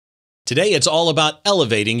Today, it's all about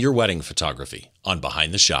elevating your wedding photography on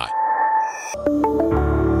Behind the Shot.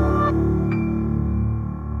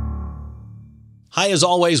 Hi, as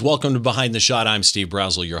always, welcome to Behind the Shot. I'm Steve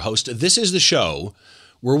Brazill, your host. This is the show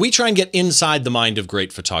where we try and get inside the mind of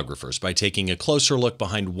great photographers by taking a closer look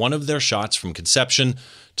behind one of their shots from conception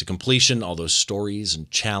to completion, all those stories and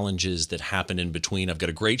challenges that happen in between. I've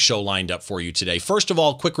got a great show lined up for you today. First of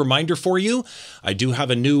all, quick reminder for you, I do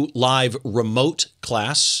have a new live remote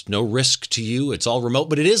class. No risk to you. It's all remote,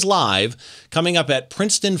 but it is live, coming up at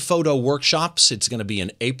Princeton Photo Workshops. It's going to be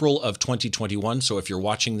in April of 2021, so if you're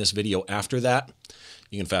watching this video after that,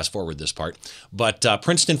 you can fast forward this part. But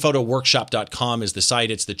PrincetonPhotoWorkshop.com is the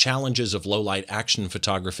site. It's the challenges of low-light action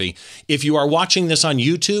photography. If you are watching this on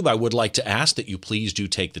YouTube, I would like to ask that you please do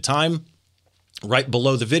take the time. Right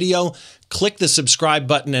below the video, click the subscribe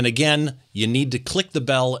button. And again, you need to click the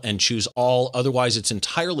bell and choose all. Otherwise, it's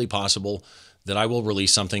entirely possible that I will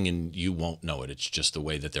release something and you won't know it. It's just the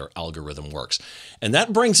way that their algorithm works. And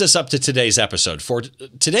that brings us up to today's episode. For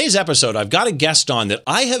today's episode, I've got a guest on that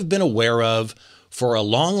I have been aware of for a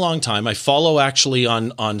long, long time. I follow actually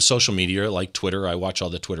on social media like Twitter. I watch all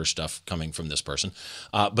the Twitter stuff coming from this person.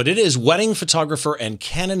 But it is wedding photographer and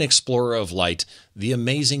Canon Explorer of Light, the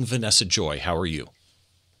amazing Vanessa Joy. How are you?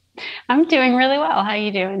 I'm doing really well. How are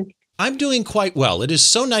you doing? I'm doing quite well. It is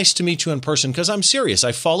so nice to meet you in person because I'm serious.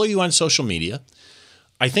 I follow you on social media.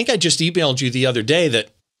 I think I just emailed you the other day that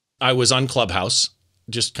I was on Clubhouse,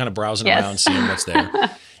 just kind of browsing around, seeing what's there.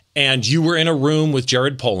 And you were in a room with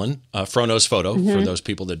Jared Polin, Frono's Photo, for those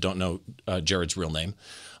people that don't know Jared's real name.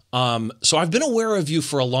 So I've been aware of you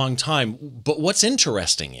for a long time. But what's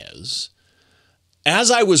interesting is,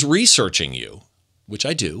 as I was researching you, which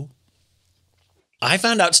I do, I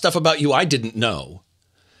found out stuff about you I didn't know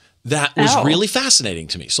that was really fascinating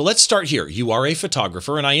to me. So let's start here. You are a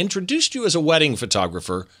photographer, and I introduced you as a wedding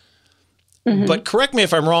photographer. But correct me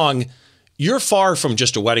if I'm wrong, you're far from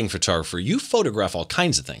just a wedding photographer. You photograph all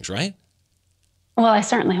kinds of things, right? Well, I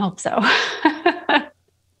certainly hope so.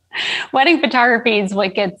 Wedding photography is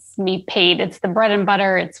what gets me paid. It's the bread and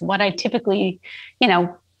butter. It's what I typically,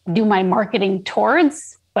 do my marketing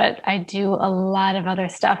towards. But I do a lot of other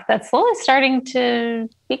stuff that's slowly starting to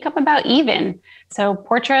become about even. So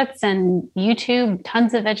portraits and YouTube,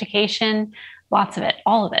 tons of education. Lots of it,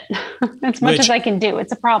 all of it, as much as I can do.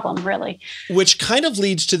 It's a problem, really. Which kind of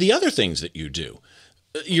leads to the other things that you do.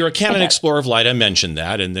 You're a Canon Explorer of Light. I mentioned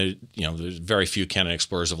that, and there's very few Canon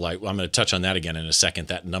Explorers of Light. I'm going to touch on that again in a second,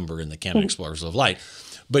 that number in the Canon Explorers of Light.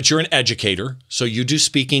 But you're an educator, so you do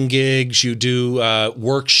speaking gigs, you do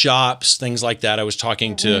workshops, things like that. I was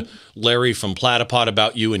talking to Larry from Platypod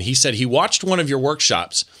about you, and he said he watched one of your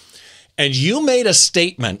workshops, and you made a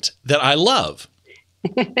statement that I love.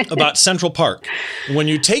 About Central Park. When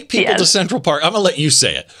you take people to Central Park, I'm going to let you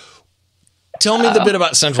say it. Tell me the bit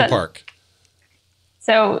about Central Park.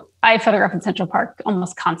 So I photograph in Central Park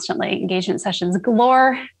almost constantly, engagement sessions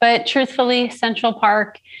galore, but truthfully, Central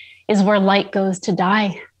Park is where light goes to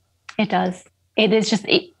die. It does. It is just,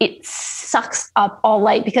 it sucks up all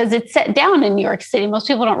light because it's set down in New York City. Most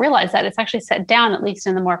people don't realize that. It's actually set down, at least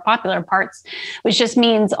in the more popular parts, which just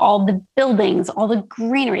means all the buildings, all the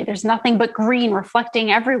greenery, there's nothing but green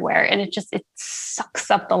reflecting everywhere. And it sucks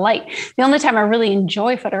up the light. The only time I really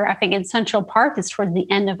enjoy photographing in Central Park is towards the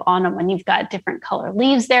end of autumn when you've got different color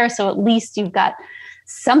leaves there. So at least you've got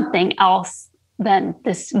something else than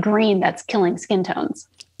this green that's killing skin tones.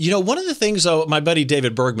 One of the things, though, my buddy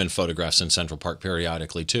David Bergman photographs in Central Park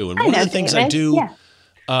periodically, too. And one of the things I do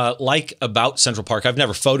like about Central Park, I've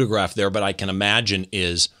never photographed there, but I can imagine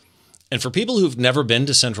is, and for people who've never been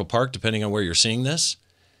to Central Park, depending on where you're seeing this,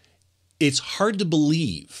 it's hard to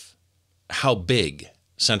believe how big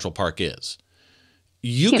Central Park is.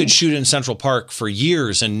 You could shoot in Central Park for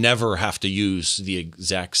years and never have to use the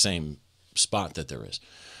exact same spot that there is.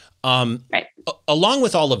 Along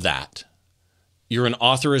with all of that, you're an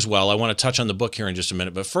author as well. I want to touch on the book here in just a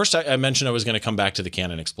minute. But first, I mentioned I was going to come back to the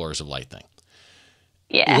Canon Explorers of Light thing.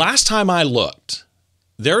 Yeah. Last time I looked,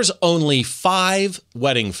 there's only 5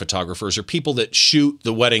 wedding photographers or people that shoot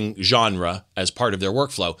the wedding genre as part of their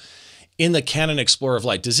workflow in the Canon Explorer of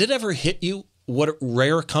Light. Does it ever hit you what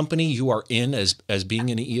rare company you are in as being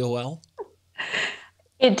an EOL?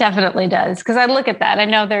 It definitely does. Because I look at that. I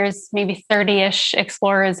know there's maybe 30-ish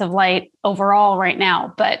Explorers of Light overall right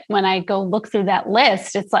now. But when I go look through that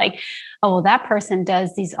list, it's like, oh, well, that person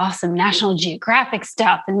does these awesome National Geographic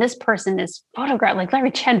stuff. And this person is like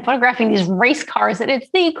Larry Chen photographing these race cars. And it's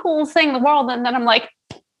the coolest thing in the world. And then I'm like,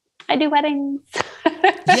 I do weddings.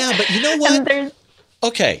 Yeah, but you know what?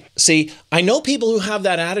 Okay, see, I know people who have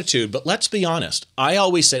that attitude, but let's be honest. I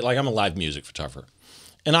always say, like, I'm a live music photographer.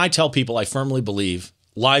 And I tell people I firmly believe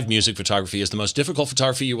live music photography is the most difficult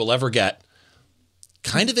photography you will ever get,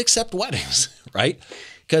 kind of except weddings, right?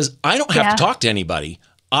 Because I don't have to talk to anybody.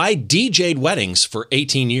 I DJ'd weddings for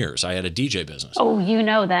 18 years. I had a DJ business. Oh, you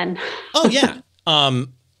know then. Oh, yeah.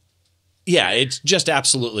 Yeah, it's just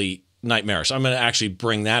absolutely nightmarish. I'm going to actually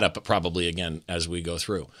bring that up probably again as we go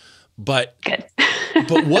through. But, Good.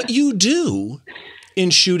 but what you do in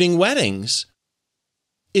shooting weddings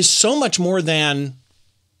is so much more than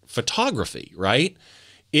photography, right?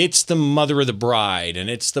 It's the mother of the bride, and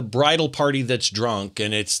it's the bridal party that's drunk,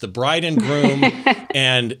 and it's the bride and groom.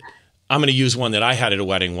 And I'm going to use one that I had at a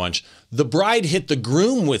wedding once. The bride hit the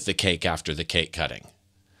groom with the cake after the cake cutting.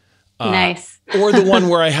 Nice. Or the one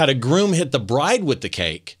where I had a groom hit the bride with the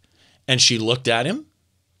cake, and she looked at him,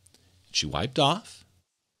 she wiped off,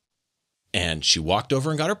 and she walked over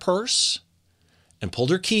and got her purse and pulled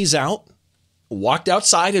her keys out, walked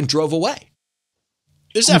outside and drove away.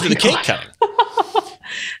 This is after the cake cutting.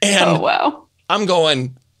 And wow. I'm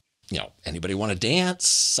going, anybody want to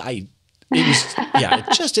dance?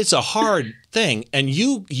 It's a hard thing. And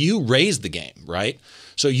you raised the game, right?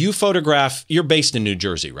 So you photograph, you're based in New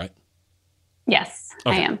Jersey, right? Yes,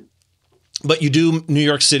 okay. I am. But you do New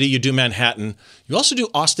York City, you do Manhattan. You also do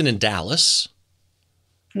Austin and Dallas.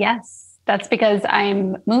 Yes, that's because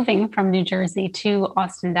I'm moving from New Jersey to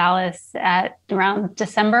Austin, Dallas at around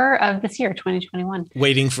December of this year, 2021.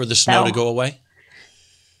 Waiting for the snow to go away?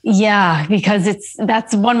 Yeah, because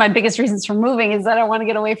that's one of my biggest reasons for moving is that I want to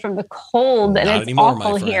get away from the cold, and it's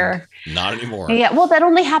awful here. Not anymore. Yeah, well, that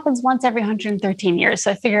only happens once every 113 years.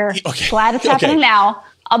 So I figure, glad it's happening now.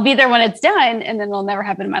 I'll be there when it's done, and then it'll never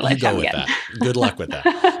happen in my lifetime again. That. Good luck with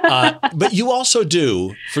that. But you also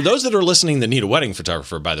do, for those that are listening that need a wedding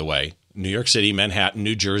photographer, by the way, New York City, Manhattan,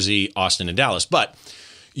 New Jersey, Austin, and Dallas. But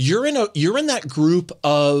you're in that group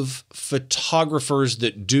of photographers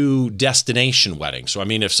that do destination weddings. So, I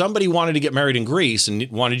mean, if somebody wanted to get married in Greece and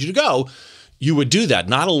wanted you to go, you would do that.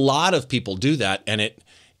 Not a lot of people do that. And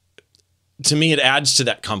to me, it adds to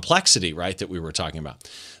that complexity, right, that we were talking about.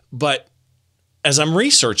 But as I'm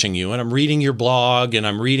researching you and I'm reading your blog and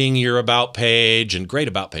I'm reading your About page, and great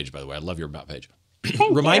About page, by the way, I love your About page.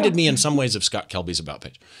 Reminded me in some ways of Scott Kelby's About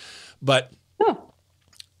page. But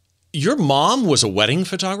your mom was a wedding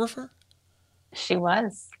photographer? She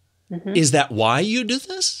was. Mm-hmm. Is that why you do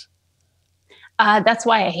this? That's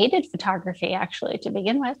why I hated photography, actually, to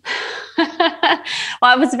begin with. Well,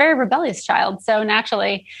 I was a very rebellious child. So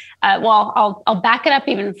naturally, I'll back it up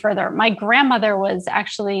even further. My grandmother was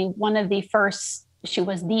actually she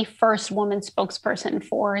was the first woman spokesperson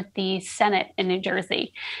for the Senate in New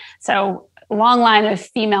Jersey. So long line of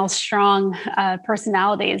female strong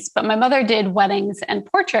personalities. But my mother did weddings and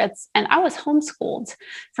portraits, and I was homeschooled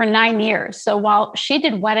for 9 years. So while she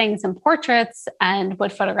did weddings and portraits and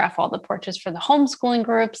would photograph all the portraits for the homeschooling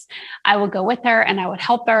groups, I would go with her and I would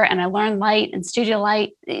help her. And I learned light and studio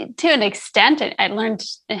light to an extent. I learned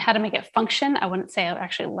how to make it function. I wouldn't say I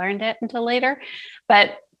actually learned it until later.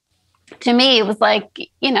 But to me, it was like,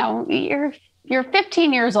 you're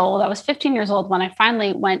 15 years old. I was 15 years old when I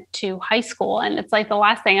finally went to high school. And it's like the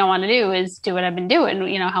last thing I want to do is do what I've been doing,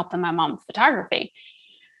 helping my mom with photography.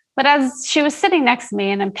 But as she was sitting next to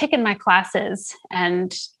me and I'm picking my classes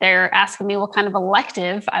and they're asking me what kind of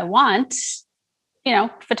elective I want,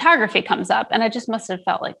 photography comes up. And I just must have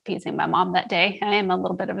felt like pleasing my mom that day. I am a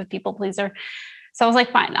little bit of a people pleaser. So I was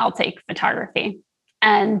like, fine, I'll take photography.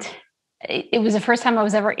 And it was the first time I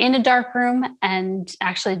was ever in a dark room and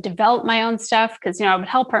actually developed my own stuff because, I would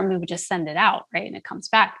help her and we would just send it out, right? And it comes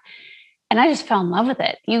back. And I just fell in love with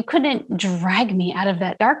it. You couldn't drag me out of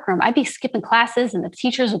that dark room. I'd be skipping classes and the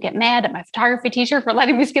teachers would get mad at my photography teacher for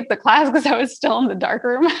letting me skip the class because I was still in the dark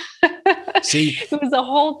room. See, it was a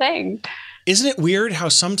whole thing. Isn't it weird how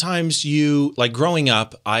sometimes growing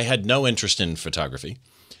up, I had no interest in photography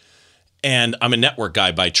and I'm a network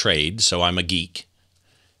guy by trade. So I'm a geek.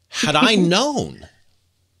 Had I known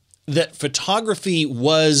that photography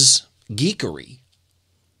was geekery,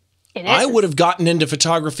 I would have gotten into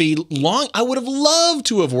photography I would have loved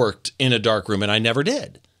to have worked in a dark room, and I never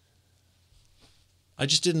did. I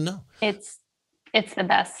just didn't know. It's the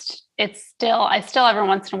best. I still every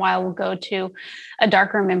once in a while will go to a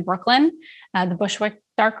dark room in Brooklyn, the Bushwick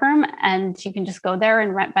dark room, and you can just go there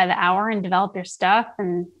and rent by the hour and develop your stuff,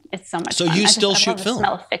 and it's so much fun. So you still shoot film?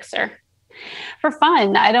 Smell of Fixer. For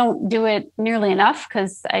fun. I don't do it nearly enough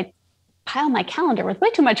because I pile my calendar with way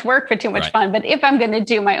too much work for too much fun. But if I'm going to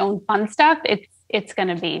do my own fun stuff, it's going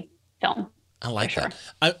to be film. I like that.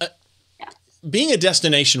 Being a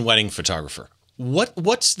destination wedding photographer,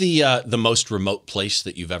 what's the most remote place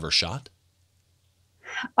that you've ever shot?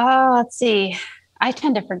 Let's see. I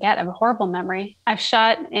tend to forget. I have a horrible memory. I've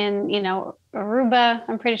shot in, Aruba,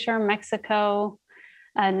 I'm pretty sure, Mexico,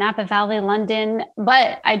 Napa Valley, London.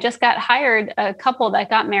 But I just got hired, a couple that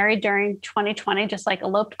got married during 2020, just like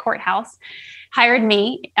eloped courthouse, hired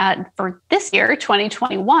me for this year,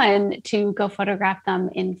 2021, to go photograph them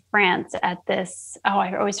in France at this,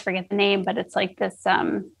 I always forget the name, but it's like this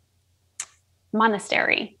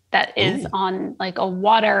monastery that is on like a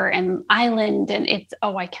water and island. And it's,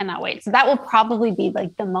 I cannot wait. So that will probably be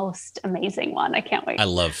like the most amazing one. I can't wait. I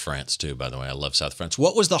love France too, by the way. I love South France.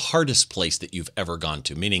 What was the hardest place that you've ever gone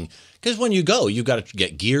to? Meaning, because when you go, you've got to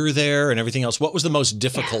get gear there and everything else. What was the most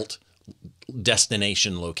difficult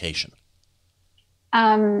destination location?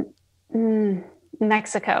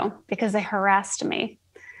 Mexico, because they harassed me.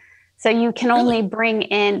 So you can only bring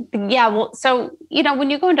in, when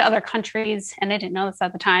you go into other countries, and I didn't know this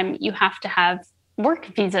at the time, you have to have work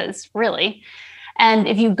visas, really. And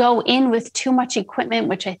if you go in with too much equipment,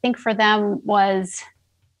 which I think for them was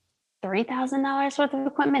 $3,000 worth of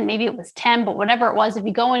equipment, maybe it was 10, but whatever it was, if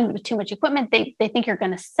you go in with too much equipment, they think you're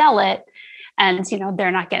going to sell it, and they're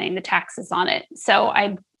not getting the taxes on it. So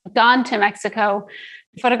I'd gone to Mexico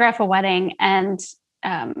to photograph a wedding, and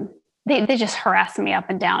they just harassed me up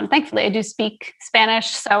and down. Thankfully, I do speak Spanish,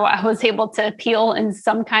 so I was able to appeal in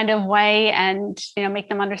some kind of way and, make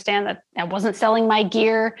them understand that I wasn't selling my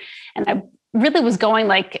gear. And I really was going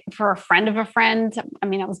like for a friend of a friend. I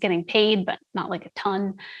mean, I was getting paid, but not like a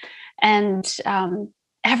ton. And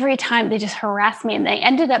every time they just harassed me, and they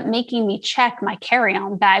ended up making me check my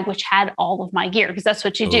carry-on bag, which had all of my gear, because that's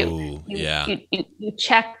what you do. You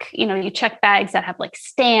check, you check bags that have like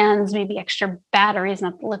stands, maybe extra batteries,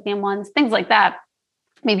 not the lithium ones, things like that.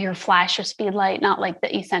 Maybe your flash or speed light, not like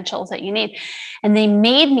the essentials that you need. And they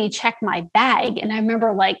made me check my bag. And I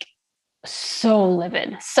remember like so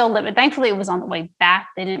livid. Thankfully, it was on the way back.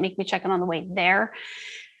 They didn't make me check it on the way there.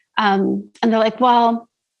 And they're like, well,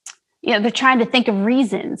 they're trying to think of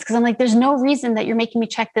reasons, because I'm like, there's no reason that you're making me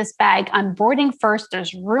check this bag. I'm boarding first.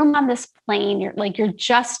 There's room on this plane. You're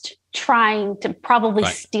just trying to probably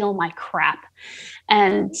steal my crap.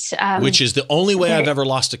 And which is the only way I've ever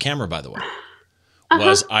lost a camera, by the way,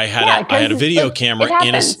 was I had a video camera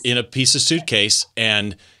in a piece of suitcase,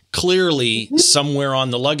 and clearly somewhere on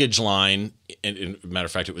the luggage line, and matter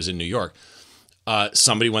of fact, it was in New York,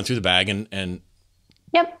 somebody went through the bag and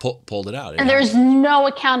pulled it out. And there's no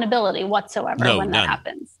accountability whatsoever when that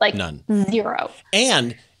happens. Like none. Zero.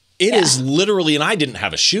 And it is literally, and I didn't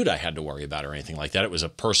have a shoot I had to worry about or anything like that. It was a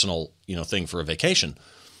personal, thing for a vacation.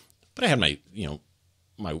 But I had my,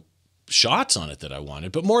 my shots on it that I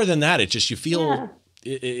wanted. But more than that, it just, you feel,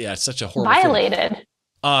 it's such a horrible violated.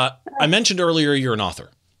 Feeling. I mentioned earlier you're an author.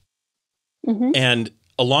 Mm-hmm. And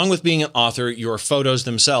along with being an author, your photos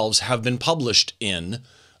themselves have been published in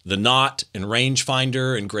The Knot and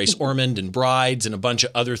Rangefinder and Grace Ormond and Brides and a bunch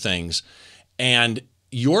of other things. And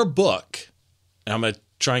your book, and I'm going to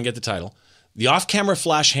try and get the title, The Off-Camera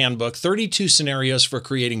Flash Handbook, 32 Scenarios for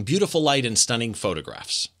Creating Beautiful Light and Stunning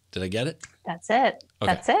Photographs. Did I get it? That's it.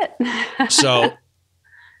 Okay. That's it. So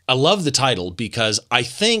I love the title, because I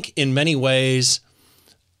think in many ways,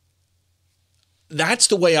 that's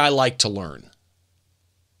the way I like to learn,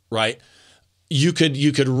 right? You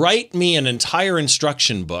could write me an entire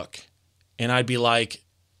instruction book, and I'd be like,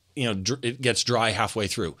 it gets dry halfway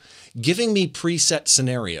through. Giving me preset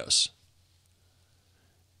scenarios,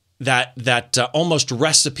 that almost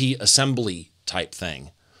recipe assembly type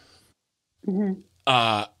thing. Mm-hmm.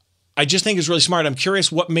 I just think is really smart. I'm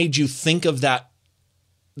curious what made you think of that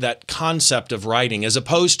concept of writing, as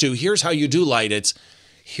opposed to here's how you do light. It's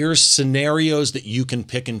here's scenarios that you can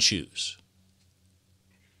pick and choose.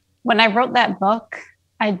 When I wrote that book,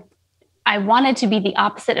 I wanted to be the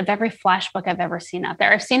opposite of every flash book I've ever seen out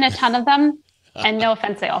there. I've seen a ton of them, and no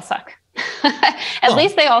offense, they all suck. At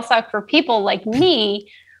least they all suck for people like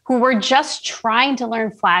me who were just trying to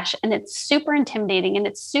learn flash, and it's super intimidating and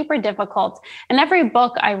it's super difficult. And every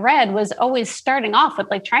book I read was always starting off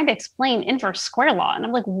with like trying to explain inverse square law. And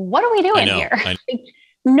I'm like, what are we doing here?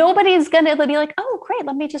 Nobody's going to be like, oh, great,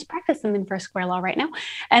 let me just practice some inverse square law right now.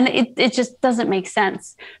 And it just doesn't make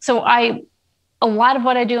sense. So a lot of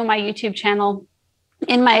what I do on my YouTube channel,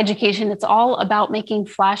 in my education, it's all about making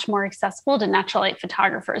flash more accessible to natural light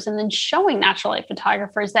photographers, and then showing natural light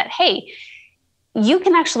photographers that, hey, you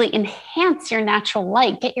can actually enhance your natural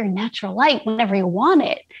light, get your natural light whenever you want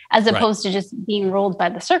it, as opposed to just being ruled by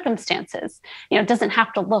the circumstances. It doesn't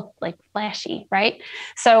have to look like flashy, right?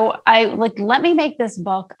 So let me make this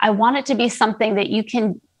book. I want it to be something that you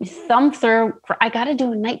can thumb through. I got to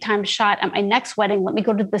do a nighttime shot at my next wedding. Let me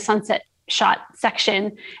go to the sunset shot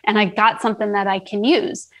section, and I got something that I can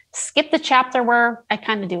use. skip the chapter where I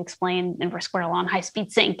kind of do explain inverse square law and high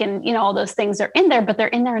speed sync and, all those things are in there, but they're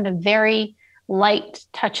in there in a very light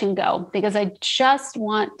touch and go, because I just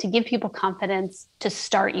want to give people confidence to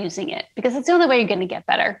start using it, because it's the only way you're going to get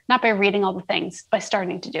better, not by reading all the things, by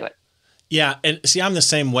starting to do it. Yeah. And see, I'm the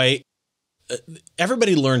same way.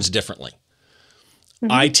 Everybody learns differently.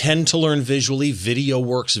 Mm-hmm. I tend to learn visually. Video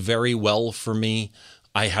works very well for me.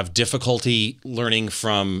 I have difficulty learning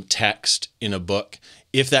from text in a book.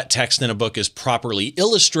 If that text in a book is properly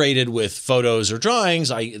illustrated with photos or drawings,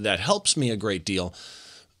 that helps me a great deal.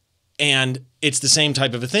 And it's the same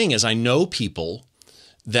type of a thing as I know people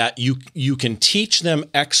that you can teach them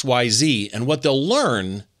X, Y, Z, and what they'll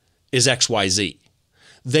learn is X, Y, Z.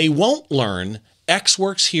 They won't learn X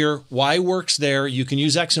works here, Y works there. You can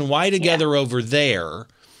use X and Y together over there.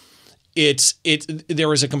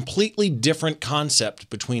 There is a completely different concept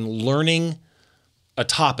between learning a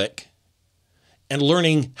topic and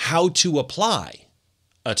learning how to apply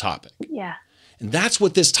a topic. Yeah. And that's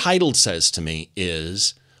what this title says to me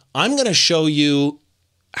is, I'm going to show you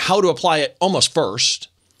how to apply it almost first.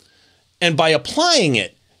 And by applying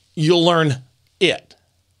it, you'll learn it,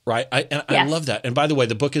 right? I love that. And by the way,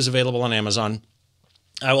 the book is available on Amazon.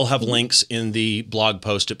 I will have links in the blog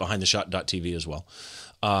post at behindtheshot.tv as well.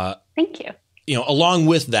 Thank you. Along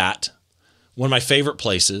with that, one of my favorite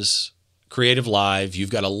places, Creative Live. You've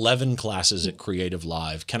got 11 classes at Creative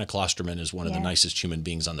Live. Kenna Klosterman is one of the nicest human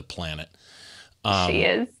beings on the planet. She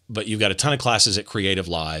is. But you've got a ton of classes at Creative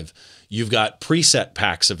Live. You've got preset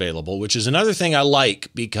packs available, which is another thing I like,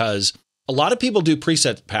 because a lot of people do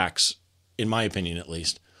preset packs, in my opinion at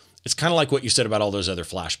least. It's kind of like what you said about all those other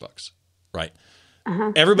Flash books, right?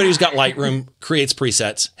 Uh-huh. Everybody who's got Lightroom creates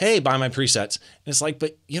presets. Hey, buy my presets. And it's like,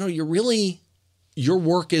 but your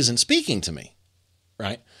work isn't speaking to me,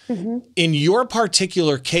 right? Mm-hmm. In your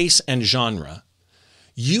particular case and genre,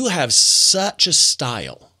 you have such a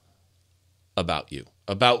style about you,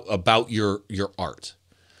 about your art,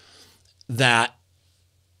 that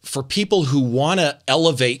for people who want to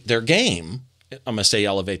elevate their game, I'm going to say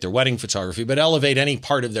elevate their wedding photography, but elevate any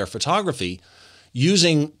part of their photography,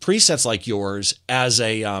 using presets like yours as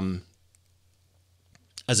a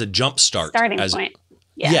jump start. Starting point.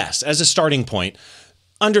 Yeah. Yes, as a starting point.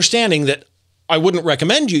 Understanding that I wouldn't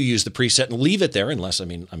recommend you use the preset and leave it there unless, I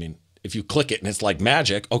mean, if you click it and it's like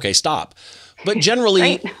magic, okay, stop. But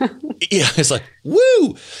generally, yeah, it's like,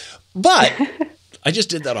 woo! But I just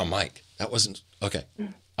did that on mic. That wasn't, okay.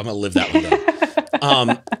 I'm going to live that one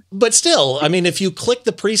down. But still, if you click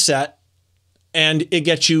the preset and it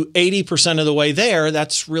gets you 80% of the way there,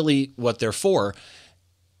 that's really what they're for.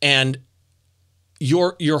 And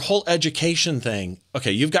your whole education thing,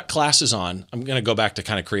 okay, you've got classes on. I'm going to go back to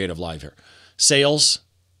kind of Creative Live here. Sales,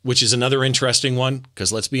 which is another interesting one,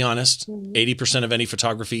 because let's be honest, 80% of any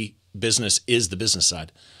photography business is the business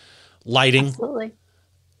side. Lighting, absolutely.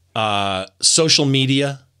 Social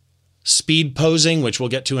media, speed posing, which we'll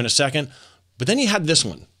get to in a second. But then you had this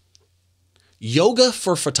one, yoga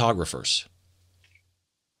for photographers.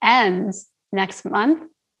 And next month,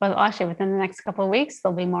 well, actually within the next couple of weeks,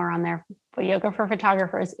 there'll be more on there for yoga for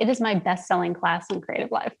photographers. It is my best-selling class on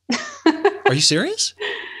Creative Live. Are you serious?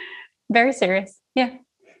 Very serious. Yeah.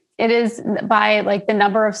 It is, by the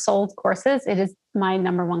number of sold courses, it is my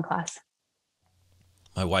number one class.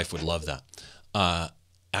 My wife would love that.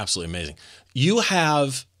 Absolutely amazing. You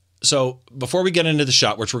have, so before we get into the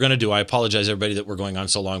shot, which we're going to do, I apologize everybody that we're going on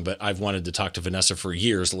so long, but I've wanted to talk to Vanessa for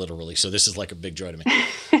years, literally. So this is like a big joy to me.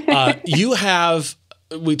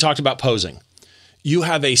 We talked about posing. You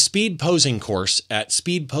have a speed posing course at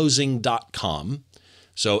speedposing.com.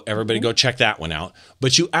 So everybody go check that one out.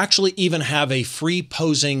 But you actually even have a free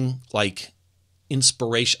posing,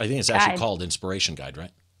 inspiration. I think it's actually called Inspiration Guide,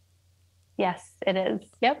 right? Yes, it is.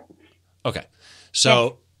 Yep. Okay.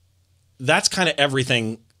 So that's kind of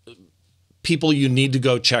everything. People, you need to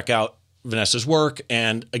go check out Vanessa's work.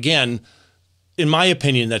 And again, in my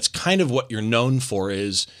opinion, that's kind of what you're known for,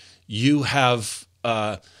 is you have,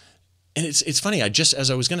 and it's funny.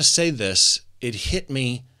 As I was going to say this, it hit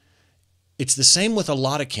me. It's the same with a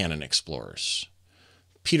lot of Canon explorers.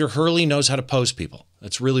 Peter Hurley knows how to pose people.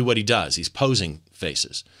 That's really what he does. He's posing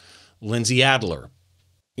faces. Lindsay Adler,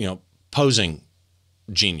 posing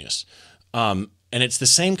genius. And it's the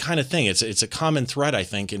same kind of thing. It's a common thread, I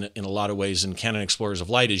think, in a lot of ways in Canon Explorers of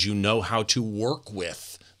Light, is how to work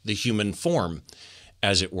with the human form,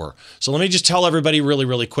 as it were. So let me just tell everybody really,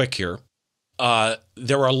 really quick here.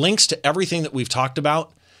 There are links to everything that we've talked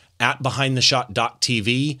about at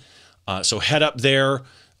behindtheshot.tv. So head up there.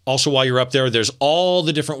 Also, while you're up there, there's all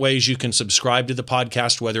the different ways you can subscribe to the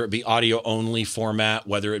podcast, whether it be audio only format,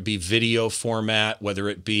 whether it be video format, whether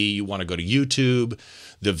it be you want to go to YouTube.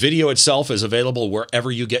 The video itself is available wherever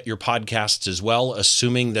you get your podcasts as well,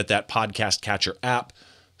 assuming that that podcast catcher app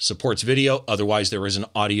supports video. Otherwise, there is an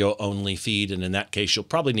audio only feed. And in that case, you'll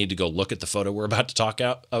probably need to go look at the photo we're about to talk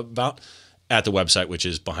about at the website, which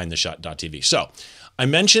is behindtheshot.tv. So I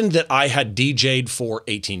mentioned that I had DJ'd for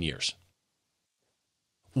 18 years.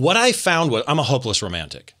 What I found was I'm a hopeless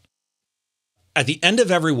romantic. At the end of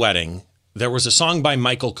every wedding, there was a song by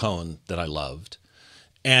Michael Cohen that I loved,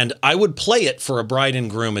 and I would play it for a bride and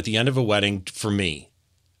groom at the end of a wedding for me,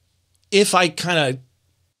 if I kind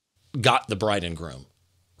of got the bride and groom,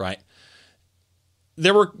 right?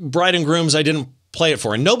 There were bride and grooms I didn't play it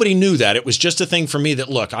for, and nobody knew that. It was just a thing for me that,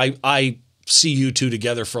 look, I see you two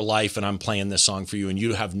together for life, and I'm playing this song for you, and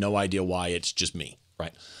you have no idea why. It's just me,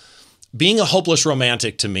 right? Being a hopeless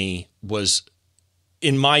romantic to me was,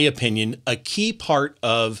 in my opinion, a key part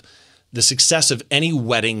of the success of any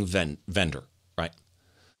wedding vendor, right?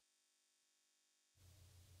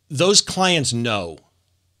 Those clients know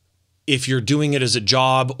if you're doing it as a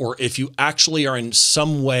job or if you actually are in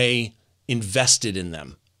some way invested in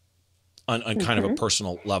them on kind of a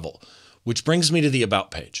personal level, which brings me to the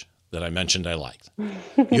About page that I mentioned I liked.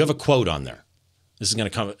 You have a quote on there. This is going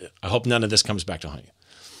to come, I hope none of this comes back to haunt you.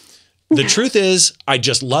 The truth is, I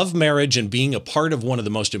just love marriage and being a part of one of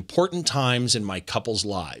the most important times in my couple's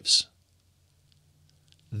lives.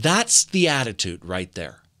 That's the attitude right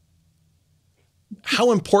there.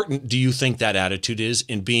 How important do you think that attitude is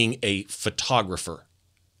in being a photographer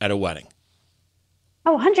at a wedding?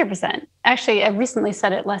 Oh, 100%. Actually, I recently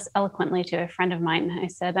said it less eloquently to a friend of mine. I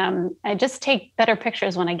said, I just take better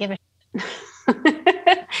pictures when I give it.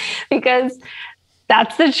 Because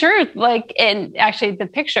that's the truth. Like, and actually the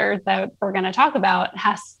picture that we're going to talk about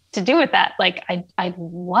has to do with that. Like, I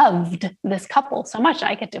loved this couple so much.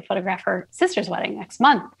 I get to photograph her sister's wedding next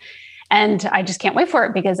month. And I just can't wait for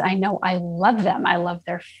it because I know I love them. I love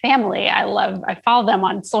their family. I follow them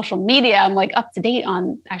on social media. I'm like up to date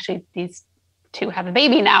on, actually, these two have a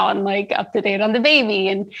baby now. I'm like up to date on the baby.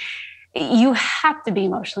 And you have to be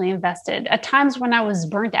emotionally invested. At times when I was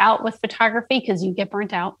burnt out with photography, because you get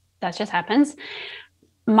burnt out, that just happens.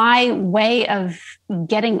 My way of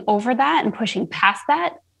getting over that and pushing past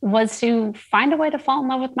that was to find a way to fall in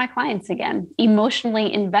love with my clients again,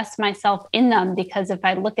 emotionally invest myself in them, because if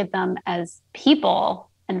I look at them as people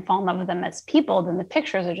and fall in love with them as people, then the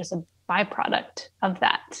pictures are just a byproduct of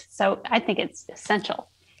that. So I think it's essential.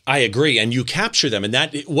 I agree. And you capture them. And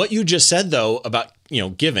that, what you just said though, about,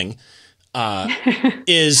 giving,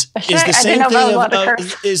 is the same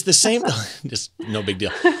thing is the same, just no big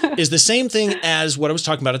deal, is the same thing as what I was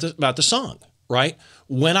talking about the song, right?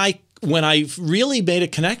 When I really made a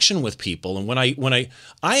connection with people, and when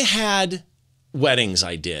I had weddings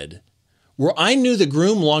I did where I knew the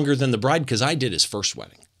groom longer than the bride because I did his first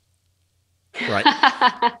wedding, right?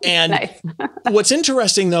 And nice. What's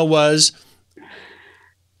interesting though was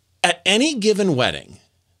at any given wedding,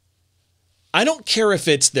 I don't care if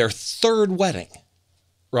it's their third wedding,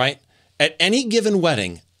 right? At any given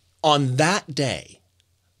wedding, on that day,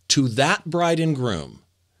 to that bride and groom,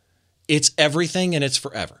 it's everything and it's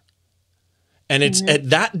forever. And it's at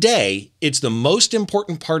that day, it's the most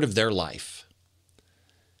important part of their life,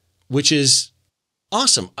 which is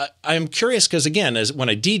awesome. I'm curious because, again, when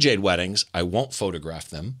I DJ'd weddings, I won't photograph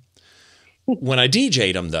them. When I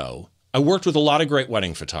DJ'd them, though, I worked with a lot of great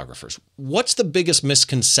wedding photographers. What's the biggest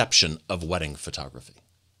misconception of wedding photography?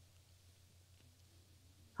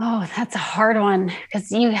 Oh, that's a hard one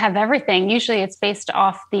because you have everything. Usually it's based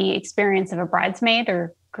off the experience of a bridesmaid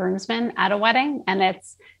or groomsman at a wedding. And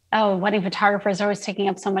it's, oh, wedding photographers are always taking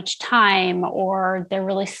up so much time, or they're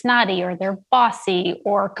really snotty, or they're bossy,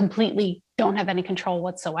 or completely don't have any control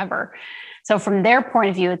whatsoever. So from their point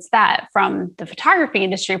of view, it's that. From the photography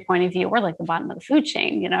industry point of view, we're like the bottom of the food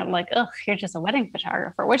chain, like, oh, you're just a wedding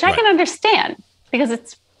photographer, which I can understand because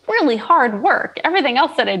it's really hard work. Everything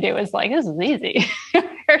else that I do is like, this is easy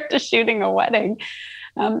compared to shooting a wedding.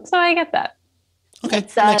 So I get that. Okay,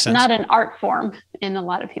 it's that makes sense. Not an art form in a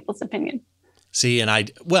lot of people's opinion. See,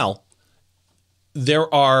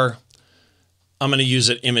 there are, I'm going to use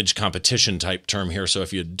an image competition type term here. So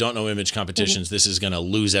if you don't know image competitions, this is going to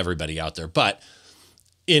lose everybody out there. But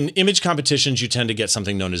in image competitions, you tend to get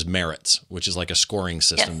something known as merits, which is like a scoring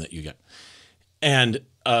system that you get. And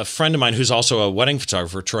a friend of mine who's also a wedding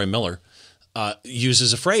photographer, Troy Miller,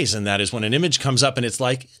 uses a phrase, and that is when an image comes up and it's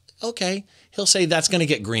like, okay, he'll say that's going to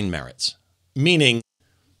get green merits, meaning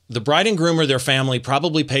the bride and groom or their family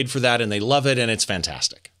probably paid for that and they love it and it's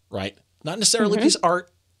fantastic, right? Not necessarily a piece of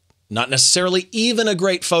art, Not necessarily even a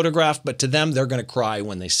great photograph, but to them, they're going to cry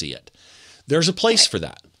when they see it. There's a place for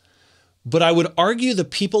that. But I would argue the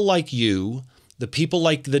people like you, the people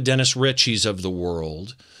like the Dennis Ritchies of the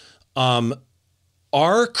world,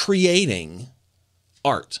 are creating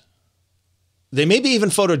art. They may be even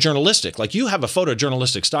photojournalistic. Like you have a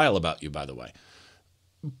photojournalistic style about you, by the way.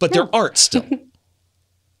 But they're art still. You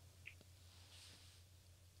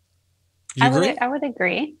agree? I would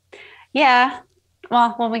agree. Yeah.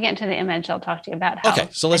 Well, when we get into the image, I'll talk to you about how. Okay,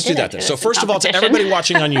 so let's do that then. So first of all, to everybody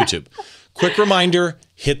watching on YouTube, quick reminder,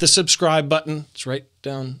 hit the subscribe button. It's right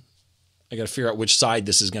down. I got to figure out which side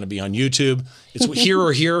this is going to be on YouTube. It's here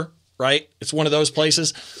or here, right? It's one of those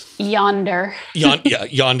places. Yonder. Yeah,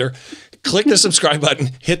 yonder. Click the subscribe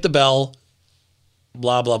button, hit the bell,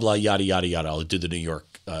 blah, blah, blah, yada, yada, yada. I'll do the New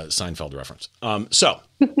York Seinfeld reference. So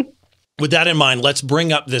with that in mind, let's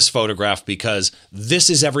bring up this photograph because this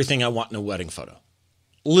is everything I want in a wedding photo.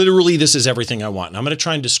 Literally, this is everything I want. And I'm going to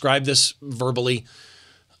try and describe this verbally.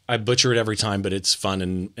 I butcher it every time, but it's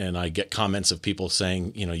fun. And I get comments of people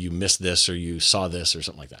saying, you know, you missed this or you saw this or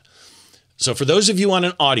something like that. So for those of you on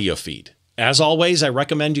an audio feed, as always, I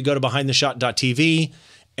recommend you go to behindtheshot.tv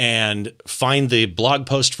and find the blog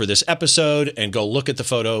post for this episode and go look at the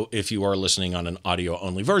photo if you are listening on an audio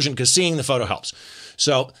only version, because seeing the photo helps.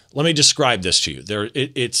 So let me describe this to you.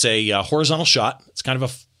 It's a horizontal shot. It's kind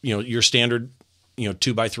of your standard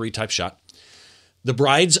 2x3 type shot. The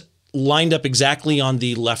bride's lined up exactly on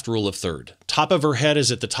the left rule of third. Top of her head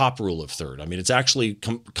is at the top rule of third. I mean, it's actually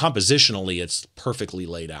compositionally, it's perfectly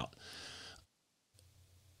laid out.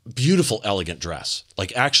 Beautiful, elegant dress.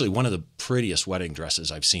 Like actually one of the prettiest wedding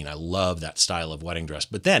dresses I've seen. I love that style of wedding dress.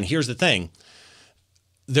 But then here's the thing.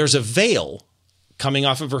 There's a veil coming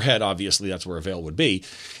off of her head. Obviously, that's where a veil would be.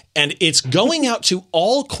 And it's going out to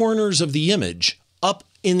all corners of the image up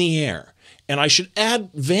in the air. And I should add,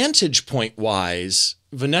 vantage point wise,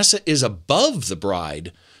 Vanessa is above the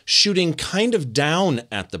bride, shooting kind of down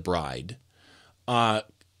at the bride.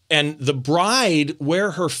 And the bride,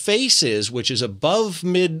 where her face is, which is above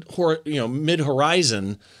mid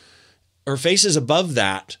horizon, her face is above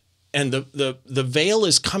that, and the veil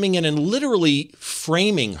is coming in and literally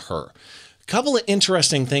framing her. A couple of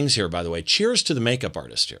interesting things here, by the way. Cheers to the makeup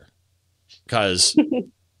artist here, because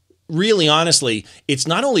really, honestly, it's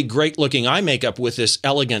not only great looking eye makeup with this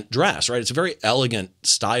elegant dress, right? It's a very elegant,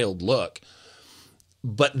 styled look.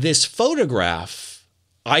 But this photograph,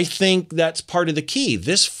 I think that's part of the key.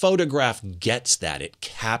 This photograph gets that. It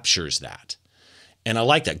captures that. And I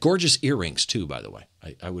like that. Gorgeous earrings, too, by the way.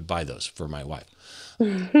 I would buy those for my wife.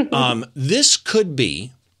 This could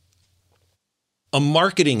be a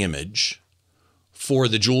marketing image for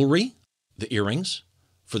the jewelry, the earrings,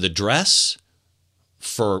 for the dress,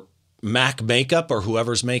 for MAC makeup or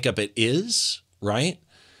whoever's makeup it is, right?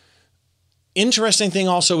 Interesting thing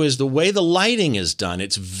also is the way the lighting is done.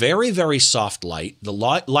 It's very, very soft light. The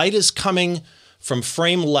light is coming from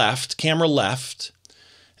frame left, camera left,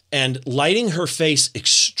 and lighting her face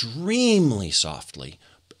extremely softly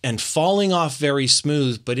and falling off very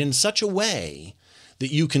smooth, but in such a way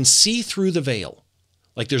that you can see through the veil.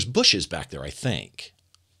 Like there's bushes back there, I think.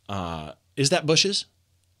 Is that bushes?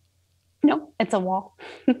 No, it's a wall.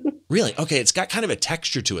 Really? Okay. It's got kind of a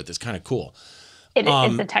texture to it that's kind of cool.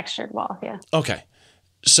 It's a textured wall, yeah. Okay.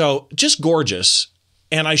 So just gorgeous.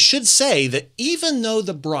 And I should say that even though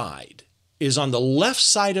the bride is on the left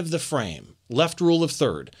side of the frame, left rule of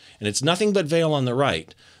third, and it's nothing but veil on the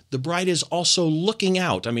right, the bride is also looking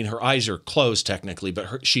out. I mean, her eyes are closed technically,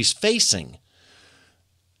 but she's facing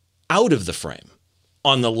out of the frame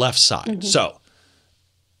on the left side. Mm-hmm. So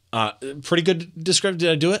pretty good description.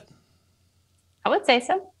 Did I do it? I would say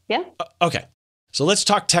so. Yeah. Okay. So let's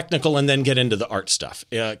talk technical and then get into the art stuff.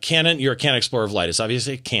 Canon, you're a Canon Explorer of Light. It's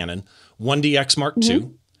obviously a Canon 1DX Mark II.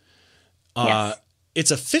 Yes.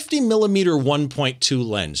 It's a 50 millimeter 1.2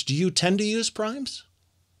 lens. Do you tend to use primes?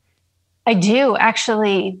 I do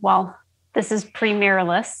actually. Well, this is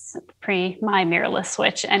pre-mirrorless, my mirrorless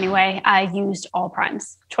switch. Anyway, I used all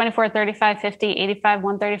primes, 24, 35, 50, 85,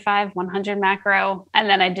 135, 100 macro. And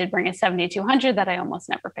then I did bring a 7200 that I almost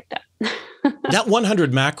never picked up. That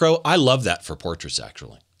 100 macro, I love that for portraits,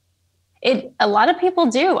 actually. A lot of people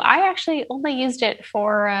do. I actually only used it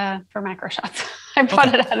for macro shots. I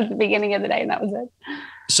brought it out at the beginning of the day and that was it.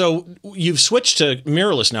 So you've switched to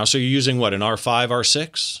mirrorless now. So you're using what, an R5,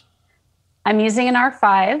 R6? I'm using an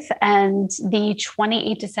R5 and the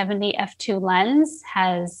 28-70 f2 lens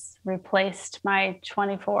has replaced my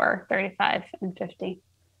 24, 35, and 50.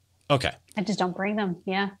 Okay. I just don't bring them.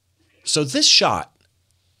 Yeah. So this shot,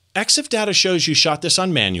 EXIF data shows you shot this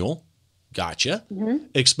on manual. Gotcha. Mm-hmm.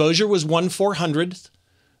 Exposure was 1/400th.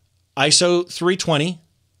 ISO 320,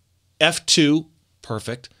 f2,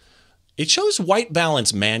 perfect. It shows white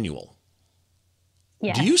balance manual.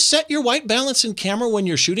 Yes. Do you set your white balance in camera when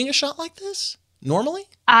you're shooting a shot like this normally?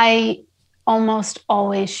 I almost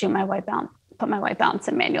always shoot my white balance, put my white balance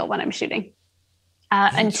in manual when I'm shooting.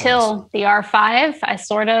 Until the R5, I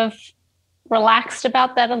sort of relaxed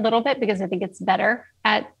about that a little bit because I think it's better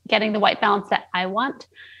at getting the white balance that I want.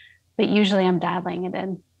 But usually I'm dialing it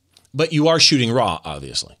in. But you are shooting raw,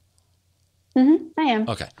 obviously. Mm-hmm, I am.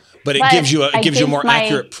 Okay. But it gives you a more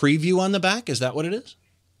accurate preview on the back. Is that what it is?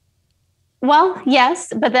 Well,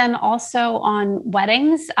 yes. But then also on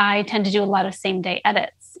weddings, I tend to do a lot of same day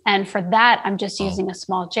edits. And for that, I'm just using a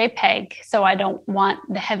small JPEG. So I don't want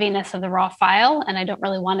the heaviness of the raw file, and I don't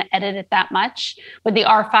really want to edit it that much. With the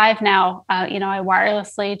R5 now, I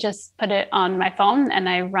wirelessly just put it on my phone and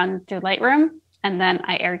I run through Lightroom, and then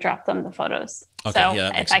I airdrop them the photos. Okay, so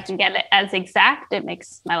yeah, if I can get it as exact, it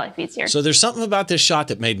makes my life easier. So there's something about this shot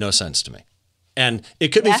that made no sense to me. And it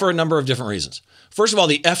could be for a number of different reasons. First of all,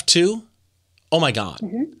 the f2, oh my God.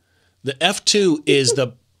 Mm-hmm. The f2 is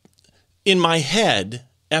in my head,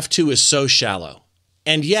 f2 is so shallow.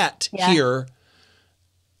 And yet here,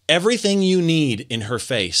 everything you need in her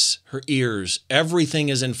face, her ears, everything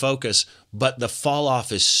is in focus, but the fall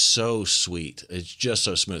off is so sweet. It's just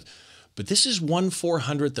so smooth. But this is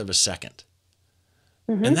 1/400th of a second.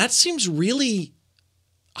 Mm-hmm. And that seems really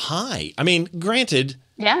high. I mean, granted,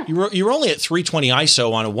 you were only at 320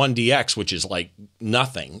 ISO on a 1DX, which is like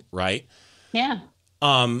nothing, right? Yeah.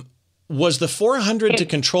 Was the 400 to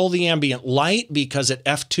control the ambient light because at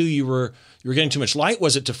f2 you were getting too much light?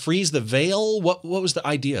 Was it to freeze the veil? What was the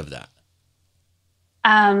idea of that?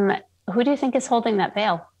 Who do you think is holding that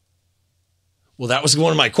veil? Well, that was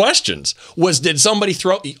one of my questions. Did somebody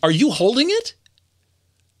are you holding it?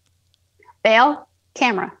 Veil,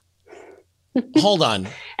 camera. Hold on.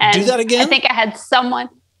 Do that again? I think I had someone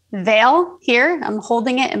veil here. I'm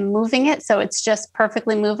holding it and moving it. So it's just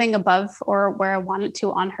perfectly moving above or where I want it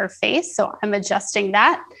to on her face. So I'm adjusting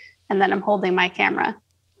that. And then I'm holding my camera.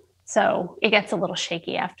 So it gets a little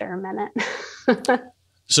shaky after a minute.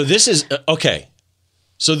 So this is, okay.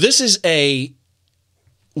 So this is a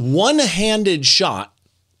one-handed shot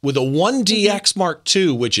with a 1DX Mark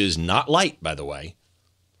II, which is not light, by the way.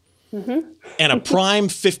 Mm-hmm. And a prime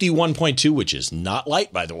 51.2, which is not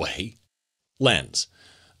light, by the way, lens.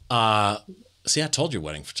 See, I told you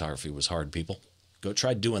wedding photography was hard, people. Go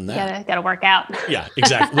try doing that. Gotta work out. Yeah,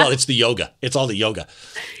 exactly. Well, it's the yoga. It's all the yoga.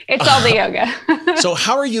 It's all the yoga. So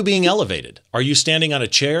how are you being elevated? Are you standing on a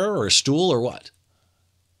chair or a stool or what?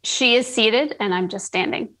 She is seated and I'm just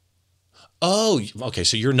standing. Oh, okay.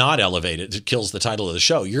 So you're not elevated. It kills the title of the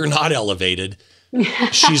show. You're not elevated.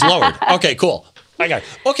 She's lowered. Okay, cool. I got it.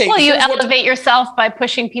 Okay. Well, you elevate yourself by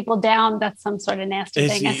pushing people down. That's some sort of nasty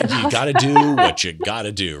thing, I suppose. You got to do what you got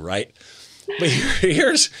to do, right? But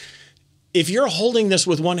if you're holding this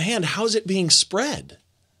with one hand, how's it being spread?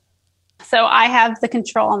 So I have the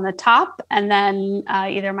control on the top, and then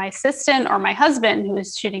either my assistant or my husband, who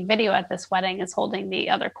is shooting video at this wedding, is holding the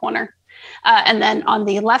other corner. And then on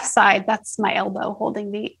the left side, that's my elbow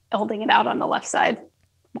holding it out on the left side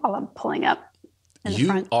while I'm pulling up in the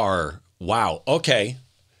front. Wow. Okay.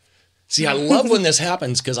 See, I love when this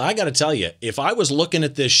happens because I got to tell you, if I was looking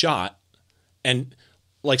at this shot, and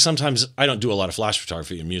like sometimes I don't do a lot of flash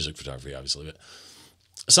photography and music photography, obviously, but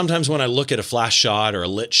sometimes when I look at a flash shot or a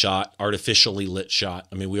lit shot, artificially lit shot,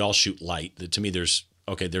 I mean, we all shoot light. To me, there's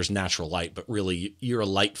natural light, but really you're a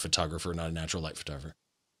light photographer, not a natural light photographer.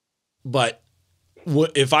 But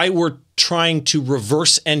if I were trying to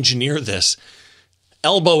reverse engineer this,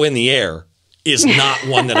 elbow in the air is not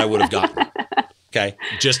one that I would have gotten. Okay,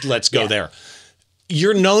 just let's go there.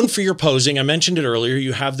 You're known for your posing. I mentioned it earlier.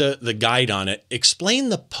 You have the guide on it. Explain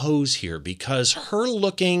the pose here, because her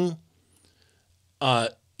looking,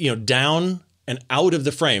 down and out of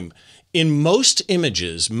the frame. In most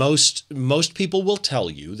images, most people will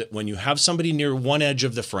tell you that when you have somebody near one edge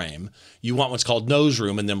of the frame, you want what's called nose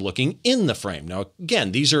room and them looking in the frame. Now,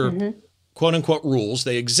 again, these are quote unquote rules.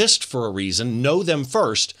 They exist for a reason. Know them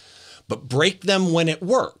first, but break them when it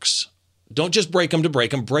works. Don't just break them to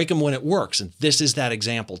break them when it works. And this is that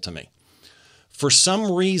example to me. For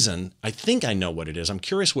some reason, I think I know what it is. I'm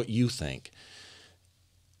curious what you think.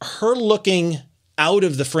 Her looking out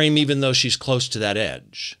of the frame, even though she's close to that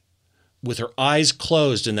edge, with her eyes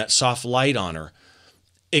closed and that soft light on her,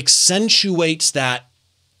 accentuates that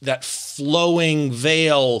flowing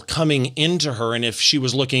veil coming into her. And if she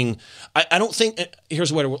was looking, I don't think, here's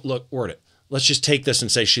the way to word it. Let's just take this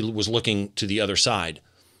and say she was looking to the other side.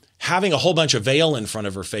 Having a whole bunch of veil in front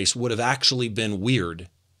of her face would have actually been weird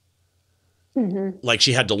like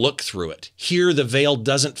she had to look through it. Here, the veil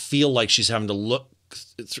doesn't feel like she's having to look.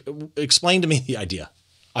 Explain to me the idea.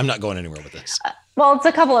 I'm not going anywhere with this. Well, it's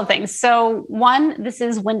a couple of things. So one, this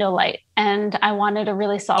is window light, and I wanted a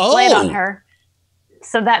really soft light on her.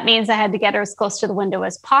 So that means I had to get her as close to the window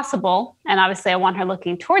as possible. And obviously I want her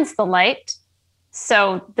looking towards the light.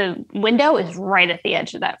 So the window is right at the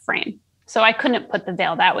edge of that frame. So I couldn't put the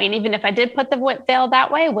veil that way. And even if I did put the veil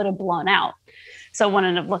that way, it would have blown out. So it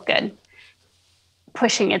wouldn't have looked good.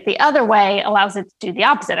 Pushing it the other way allows it to do the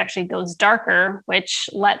opposite, actually goes darker, which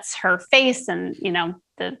lets her face and, you know,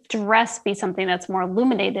 the dress be something that's more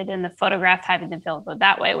illuminated in the photograph, having the veil go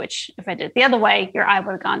that way, which if I did it the other way, your eye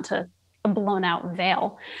would have gone to a blown out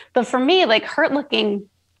veil. But for me, like her looking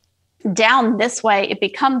down this way, it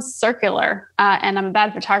becomes circular. And I'm a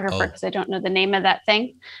bad photographer because I don't know the name of that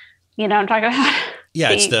thing. You know what I'm talking about?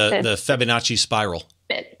 Yeah, it's the Fibonacci spiral.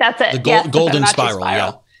 That's it. The golden spiral.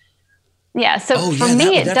 Yeah. Yeah. So for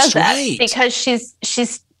me, it does that because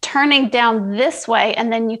she's turning down this way,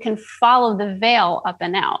 and then you can follow the veil up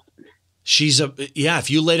and out. If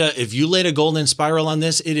you laid a golden spiral on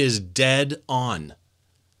this, it is dead on.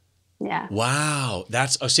 Yeah. Wow.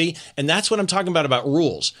 And that's what I'm talking about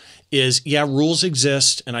rules is, rules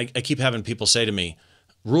exist. And I keep having people say to me,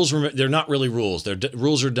 they're not really rules.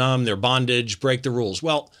 Rules are dumb. They're bondage. Break the rules.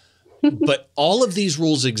 Well, but all of these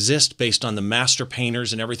rules exist based on the master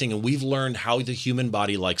painters and everything. And we've learned how the human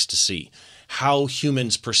body likes to see, how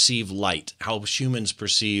humans perceive light, how humans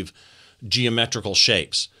perceive geometrical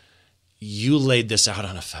shapes. You laid this out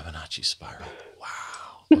on a Fibonacci spiral.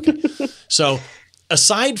 Wow. Okay. So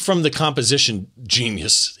aside from the composition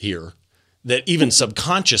genius here that even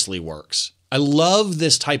subconsciously works, I love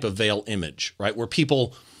this type of veil image, right? Where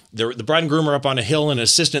the bride and groom are up on a hill and an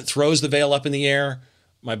assistant throws the veil up in the air.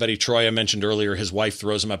 My buddy Troy, I mentioned earlier, his wife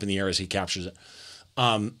throws him up in the air as he captures it.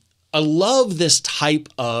 I love this type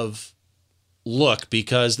of look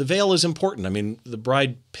because the veil is important. I mean, the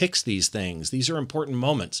bride picks these things. These are important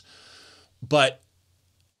moments. But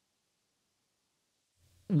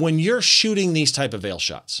when you're shooting these type of veil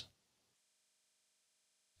shots,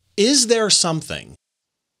 is there something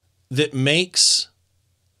that makes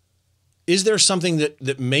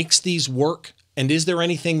these work? And is there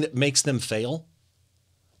anything that makes them fail?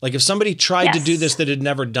 Like if somebody tried to do this that had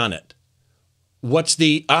never done it, what's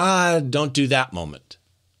the, don't do that moment?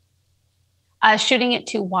 Shooting it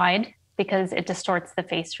too wide because it distorts the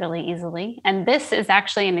face really easily. And this is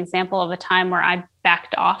actually an example of a time where I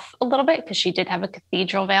backed off a little bit because she did have a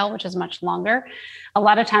cathedral veil, which is much longer. A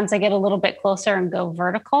lot of times I get a little bit closer and go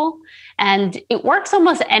vertical. And it works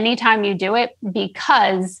almost any time you do it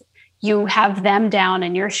because you have them down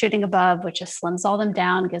and you're shooting above, which just slims all them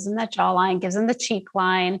down, gives them that jawline, gives them the cheek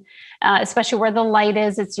line, especially where the light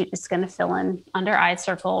is. It's going to fill in under eye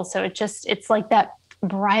circles. So it's like that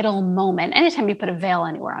bridal moment. Anytime you put a veil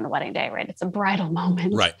anywhere on a wedding day, right? It's a bridal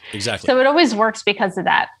moment. Right, exactly. So it always works because of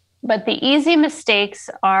that. But the easy mistakes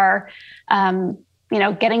are,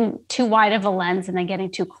 getting too wide of a lens and then getting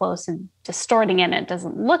too close and distorting it. And it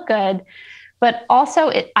doesn't look good. But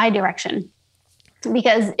also eye direction.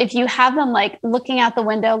 Because if you have them like looking out the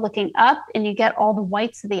window, looking up, and you get all the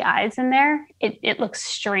whites of the eyes in there, it looks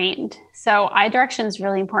strained. So eye direction is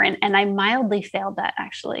really important. And I mildly failed that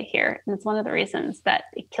actually here. And it's one of the reasons that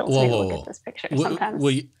it kills me to look at this picture sometimes.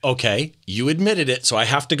 Okay, you admitted it. So I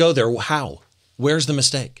have to go there. How? Where's the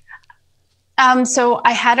mistake? So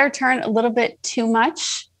I had her turn a little bit too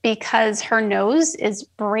much because her nose is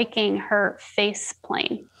breaking her face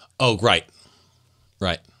plane. Oh, right.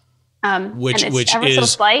 Right. Which ever is so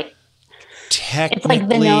slight. Technically, it's like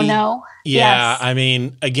the no. Yeah, yes. I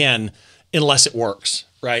mean, again, unless it works,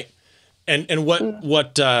 right? And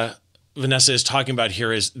what Vanessa is talking about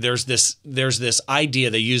here is there's this idea.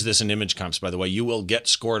 They use this in image comps, by the way. You will get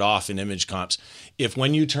scored off in image comps if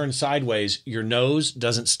when you turn sideways, your nose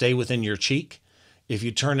doesn't stay within your cheek. If you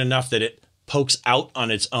turn enough that it pokes out on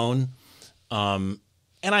its own, and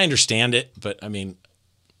I understand it, but I mean.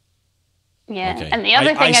 Yeah, okay. And the other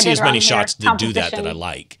thing I see did as many wrong shots here, that do that I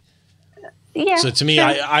like. Yeah. So to me, sure.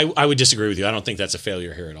 I would disagree with you. I don't think that's a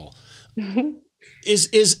failure here at all.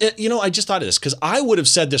 Is I just thought of this because I would have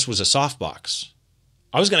said this was a softbox.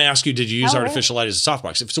 I was going to ask you, did you use artificial light as a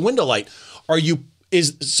softbox? If it's a window light,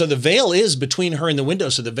 so the veil is between her and the window,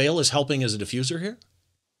 so the veil is helping as a diffuser here?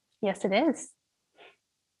 Yes, it is.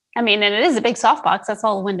 I mean, and it is a big softbox. That's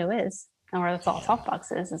all a window is. Or that's all a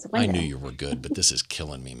softbox is a window. I knew you were good, but this is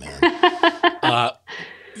killing me, man.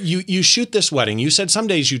 You shoot this wedding. You said some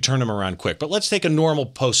days you turn them around quick, but let's take a normal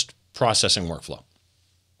post-processing workflow.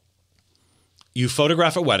 You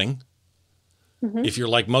photograph a wedding. Mm-hmm. If you're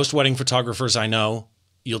like most wedding photographers I know,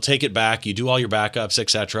 you'll take it back, you do all your backups,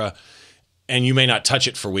 etc., and you may not touch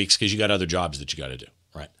it for weeks because you got other jobs that you got to do,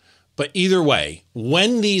 right? But either way,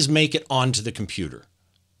 when these make it onto the computer,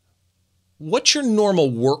 what's your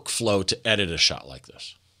normal workflow to edit a shot like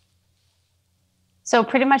this? So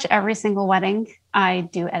pretty much every single wedding, I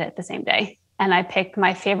do edit the same day. And I pick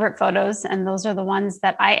my favorite photos, and those are the ones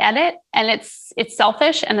that I edit. And it's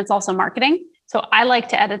selfish, and it's also marketing. So I like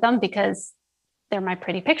to edit them because they're my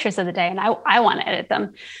pretty pictures of the day, and I want to edit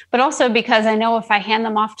them. But also because I know if I hand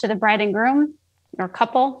them off to the bride and groom or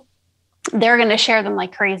couple, they're going to share them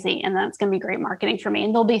like crazy, and that's going to be great marketing for me.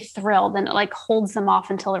 And they'll be thrilled, and it like holds them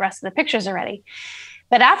off until the rest of the pictures are ready.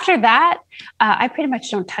 But after that, I pretty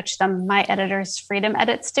much don't touch them. My editors, Freedom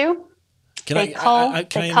Edits, do. They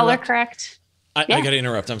color correct. I got to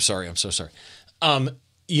interrupt. I'm sorry. I'm so sorry.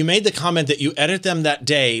 You made the comment that you edit them that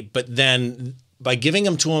day, but then by giving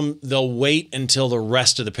them to them, they'll wait until the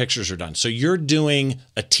rest of the pictures are done. So you're doing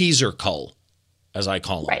a teaser cull, as I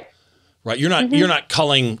call them. Right. You're not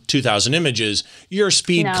culling 2,000 images. You're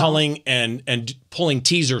speed culling and pulling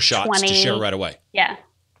teaser shots 20, to share right away. Yeah.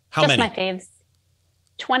 How many? Just my faves.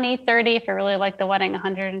 20, 30, if I really like the wedding,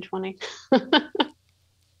 120.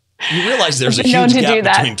 You realize there's a huge gap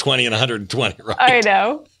between 20 and 120, right? I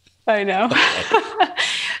know.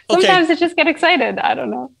 Sometimes I just get excited. I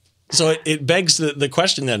don't know. So it begs the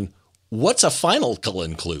question then, what's a final cull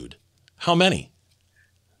include? How many?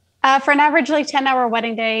 For an average like 10-hour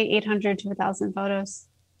wedding day, 800 to 1,000 photos.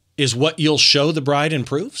 Is what you'll show the bride in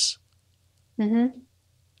proofs? Mm-hmm.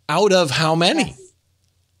 Out of how many? Yes.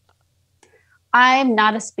 I'm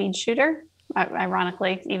not a speed shooter,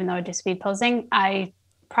 ironically, even though I do speed posing. I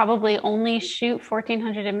probably only shoot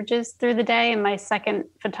 1,400 images through the day, and my second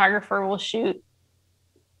photographer will shoot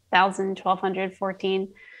 1,000, 1,200,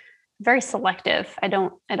 14. Very selective. I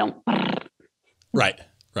don't. Right.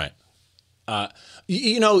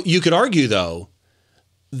 You could argue though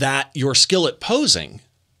that your skill at posing,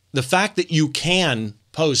 the fact that you can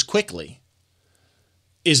pose quickly,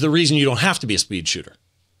 is the reason you don't have to be a speed shooter.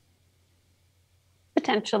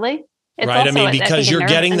 Potentially. It's right. Also, because you're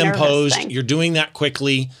getting them posed, you're doing that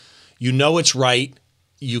quickly. You know it's right.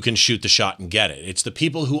 You can shoot the shot and get it. It's the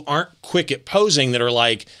people who aren't quick at posing that are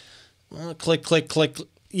like, click, click, click.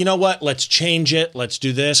 You know what? Let's change it. Let's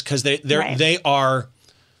do this. Because they are,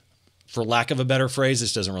 for lack of a better phrase,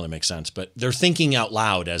 this doesn't really make sense, but they're thinking out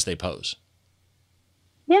loud as they pose.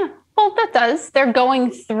 Yeah. Well, that does. They're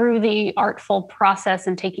going through the artful process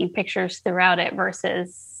and taking pictures throughout it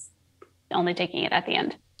versus only taking it at the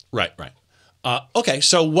end. Right. Okay.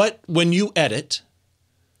 So when you edit,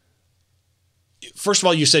 first of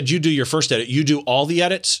all, you said you do your first edit. You do all the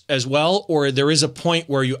edits as well, or there is a point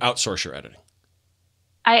where you outsource your editing?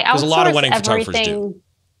 Because a lot of wedding photographers do.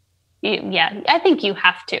 Yeah, I think you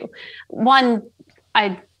have to. One,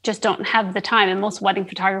 I just don't have the time, and most wedding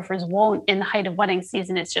photographers won't in the height of wedding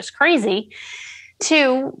season. It's just crazy.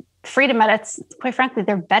 Two, Freedom Edits, quite frankly,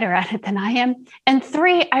 they're better at it than I am. And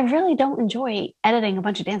three, I really don't enjoy editing a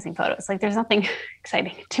bunch of dancing photos. Like there's nothing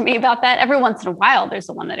exciting to me about that. Every once in a while, there's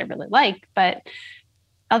the one that I really like. But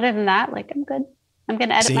other than that, like I'm good. I'm going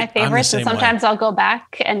to edit my favorites. And sometimes I'll go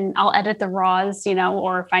back and I'll edit the raws,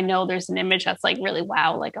 or if I know there's an image that's like really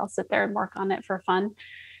wow, like I'll sit there and work on it for fun.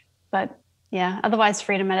 But yeah, otherwise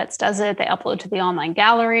Freedom Edits does it. They upload to the online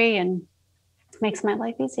gallery and it makes my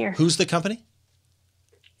life easier. Who's the company?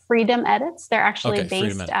 Freedom Edits. They're actually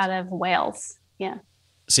based out of Wales. Yeah.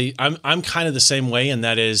 See, I'm kind of the same way, and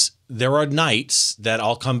that is there are nights that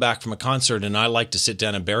I'll come back from a concert and I like to sit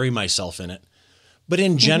down and bury myself in it. But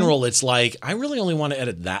in general, it's like, I really only want to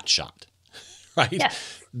edit that shot, right?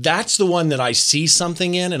 Yes. That's the one that I see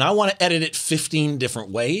something in, and I want to edit it 15 different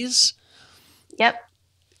ways. Yep.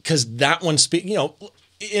 Because that one,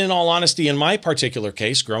 in all honesty, in my particular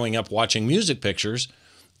case, growing up watching music pictures,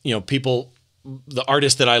 people, the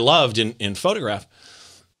artist that I loved in photograph,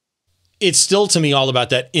 it's still to me all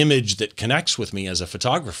about that image that connects with me as a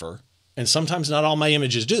photographer. And sometimes not all my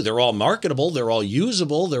images do. They're all marketable. They're all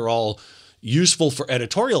usable. They're all useful for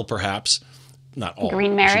editorial, perhaps. Not all.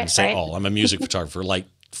 Green merit, I shouldn't say right? all. I'm a music photographer, like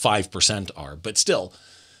 5% are, but still.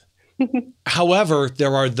 However,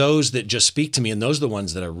 there are those that just speak to me, and those are the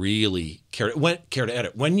ones that I really care to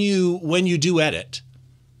edit. When you do edit,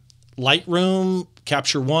 Lightroom,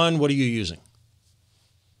 Capture One, what are you using?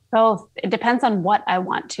 Both. It depends on what I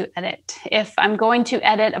want to edit. If I'm going to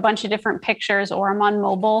edit a bunch of different pictures or I'm on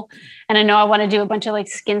mobile and I know I want to do a bunch of like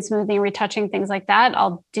skin smoothing, retouching, things like that,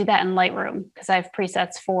 I'll do that in Lightroom because I have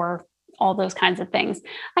presets for all those kinds of things.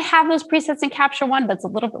 I have those presets in Capture One, but it's a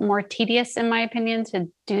little bit more tedious in my opinion to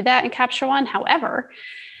do that in Capture One. However,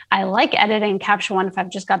 I like editing Capture One if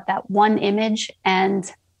I've just got that one image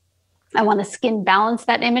and I want to skin balance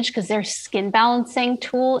that image, because their skin balancing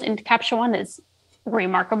tool in Capture One is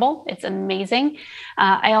remarkable. It's amazing.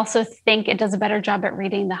 I also think it does a better job at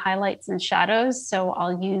reading the highlights and shadows. So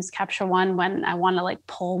I'll use Capture One when I want to like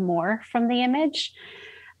pull more from the image.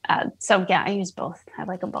 So yeah, I use both. I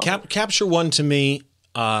like them both. Capture One to me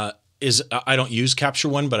is, I don't use Capture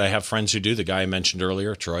One, but I have friends who do. The guy I mentioned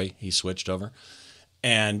earlier, Troy, he switched over.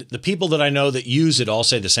 And the people that I know that use it all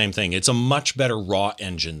say the same thing. It's a much better raw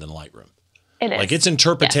engine than Lightroom. It is. Like its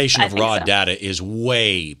interpretation of raw data is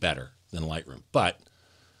way better than Lightroom. But,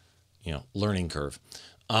 you know, learning curve.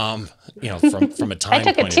 You know, from a time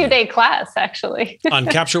I took a 2-day class, actually. On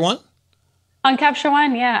Capture One? On Capture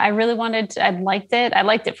One, yeah. I really I liked it. I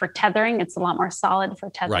liked it for tethering. It's a lot more solid for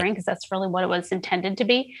tethering, because that's really what it was intended to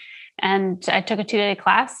be. And I took a 2-day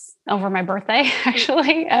class over my birthday,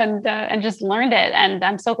 actually, and just learned it. And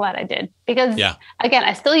I'm so glad I did, because again,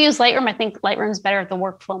 I still use Lightroom. I think Lightroom's better at the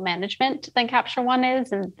workflow management than Capture One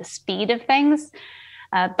is, and the speed of things.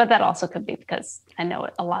 But that also could be because I know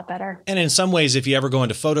it a lot better. And in some ways, if you ever go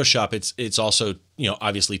into Photoshop, it's also, you know,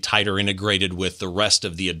 obviously tighter integrated with the rest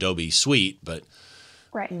of the Adobe suite. But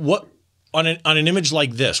what on an image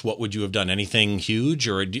like this, what would you have done? Anything huge,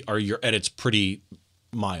 or are your edits pretty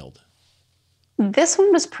mild? This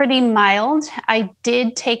one was pretty mild. I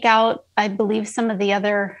did take out, I believe, some of the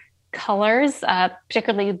other colors,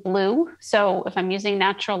 particularly blue. So if I'm using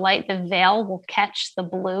natural light, the veil will catch the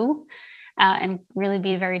blue and really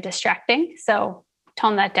be very distracting. So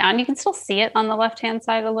tone that down. You can still see it on the left-hand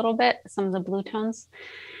side a little bit, some of the blue tones.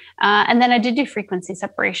 And then I did do frequency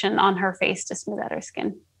separation on her face to smooth out her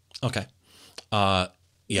skin. Okay.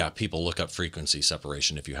 Yeah, people look up frequency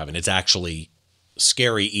separation if you haven't. It's actually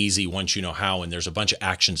scary easy once you know how, and there's a bunch of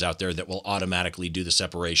actions out there that will automatically do the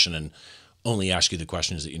separation and only ask you the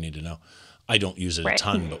questions that you need to know. I don't use it a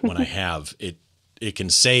ton, but when I have, it can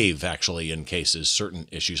save, actually, in cases, certain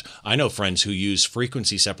issues. I know friends who use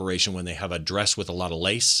frequency separation when they have a dress with a lot of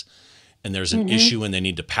lace and there's an issue and they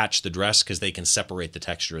need to patch the dress, because they can separate the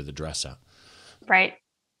texture of the dress out. Right.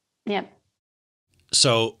 Yep.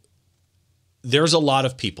 So there's a lot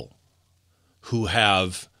of people who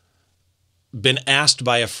have been asked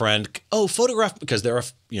by a friend, oh, photograph, because they're,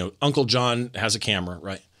 Uncle John has a camera,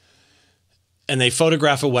 right? And they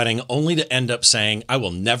photograph a wedding only to end up saying, I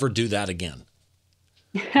will never do that again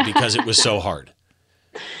because it was so hard.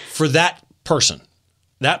 For that person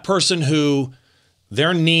who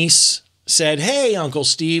their niece said, hey, Uncle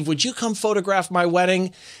Steve, would you come photograph my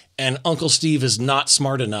wedding? And Uncle Steve is not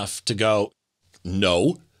smart enough to go,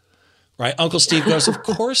 no, right? Uncle Steve goes, of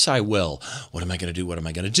course I will. What am I going to do? What am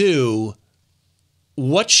I going to do?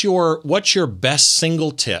 What's your best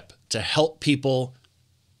single tip to help people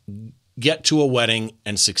get to a wedding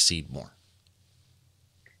and succeed more?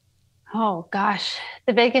 Oh, gosh.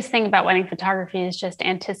 The biggest thing about wedding photography is just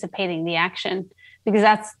anticipating the action, because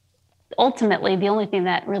that's ultimately the only thing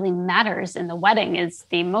that really matters in the wedding is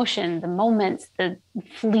the emotion, the moments, the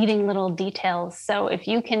fleeting little details. So if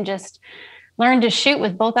you can just learn to shoot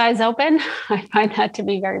with both eyes open, I find that to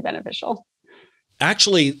be very beneficial.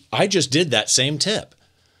 Actually, I just did that same tip.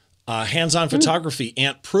 Hands-on photography.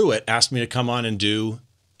 Aunt Pruitt asked me to come on and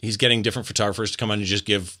he's getting different photographers to come on and just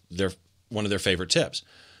give one of their favorite tips.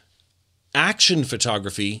 Action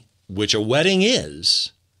photography, which a wedding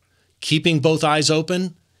is, keeping both eyes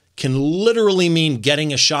open, can literally mean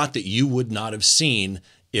getting a shot that you would not have seen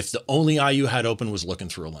if the only eye you had open was looking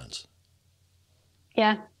through a lens.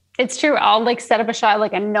 Yeah. It's true. I'll set up a shot,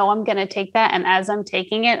 I know I'm going to take that. And as I'm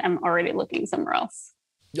taking it, I'm already looking somewhere else.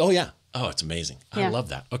 Oh, yeah. Oh, it's amazing. Yeah. I love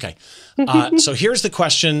that. Okay. So here's the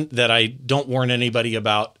question that I don't warn anybody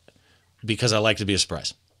about, because I like to be a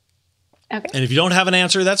surprise. Okay. And if you don't have an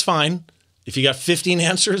answer, that's fine. If you got 15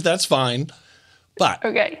 answers, that's fine. But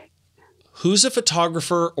who's a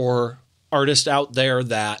photographer or artist out there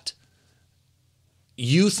that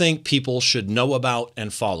you think people should know about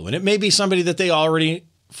and follow? And it may be somebody that they already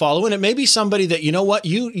follow, and it may be somebody that, you know what,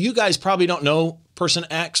 you guys probably don't know person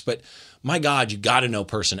X, but my God, you got to know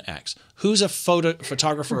person X. Who's a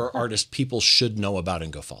photographer or artist people should know about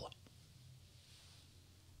and go follow?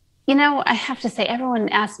 I have to say, everyone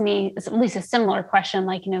asks me at least a similar question,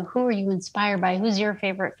 who are you inspired by? Who's your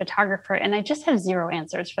favorite photographer? And I just have zero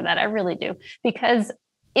answers for that. I really do. Because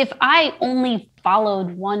if I only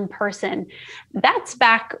followed one person, that's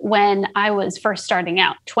back when I was first starting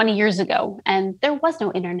out 20 years ago, and there was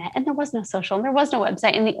no internet, and there was no social, and there was no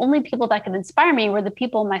website. And the only people that could inspire me were the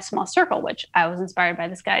people in my small circle, which I was inspired by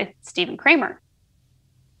this guy, Stephen Kramer.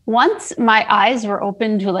 Once my eyes were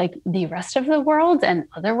open to the rest of the world and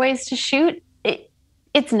other ways to shoot,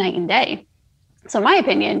 it's night and day. So in my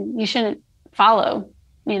opinion, you shouldn't follow,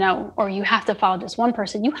 or you have to follow just one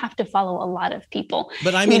person. You have to follow a lot of people.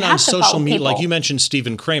 But I mean, on social media, like you mentioned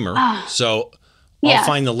Stephen Kramer. So I'll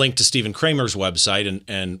find the link to Stephen Kramer's website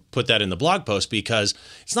and put that in the blog post, because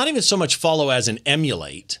it's not even so much follow as an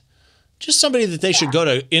emulate, just somebody that they should go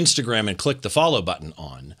to Instagram and click the follow button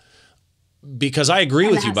on. Because I agree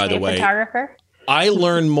with you, by the way. Photographer? I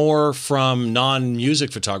learn more from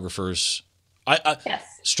non-music photographers. Yes.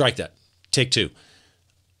 Strike that. Take two.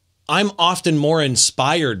 I'm often more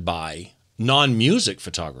inspired by non-music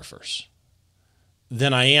photographers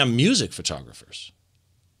than I am music photographers.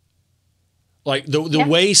 Like the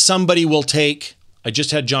way somebody will take, I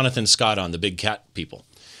just had Jonathan Scott on, the Big Cat people.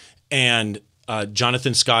 And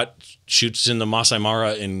Jonathan Scott shoots in the Masai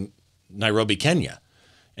Mara in Nairobi, Kenya.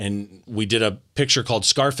 And we did a picture called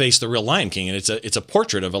Scarface, the Real Lion King. And it's a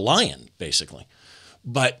portrait of a lion, basically.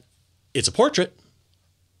 But it's a portrait.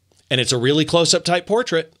 And it's a really close-up type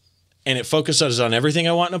portrait. And it focuses on everything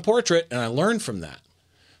I want in a portrait. And I learned from that.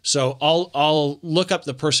 So I'll look up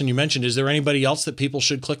the person you mentioned. Is there anybody else that people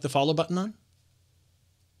should click the follow button on?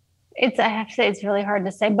 I have to say, it's really hard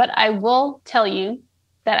to say. But I will tell you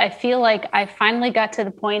that I feel like I finally got to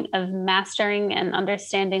the point of mastering and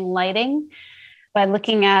understanding lighting by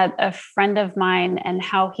looking at a friend of mine and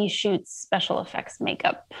how he shoots special effects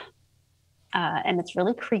makeup. And it's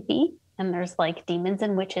really creepy. And there's like demons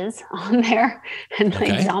and witches on there and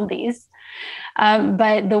like zombies.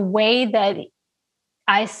 But the way that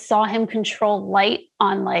I saw him control light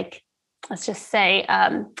on, like, let's just say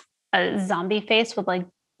a zombie face with like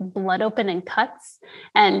blood open and cuts,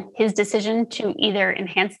 and his decision to either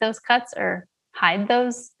enhance those cuts or hide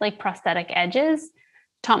those like prosthetic edges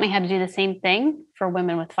taught me how to do the same thing for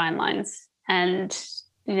women with fine lines and,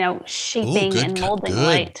 shaping and molding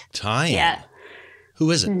light. Yeah.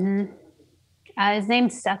 Who is it? Mm-hmm. His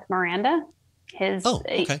name's Seth Miranda. His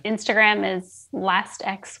Instagram is Last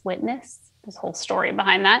X Witness. There's a whole story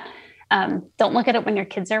behind that. Don't look at it when your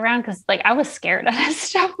kids are around, because like I was scared of this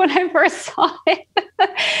stuff when I first saw it.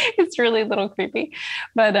 It's really a little creepy.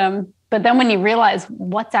 But then when you realize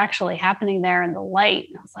what's actually happening there in the light,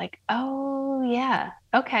 I was like, oh yeah,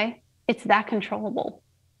 okay. It's that controllable.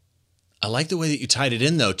 I like the way that you tied it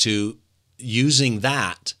in, though, to using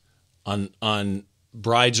that on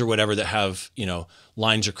brides or whatever that have,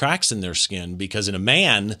 lines or cracks in their skin, because in a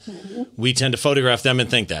man, we tend to photograph them and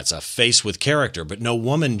think that's a face with character, but no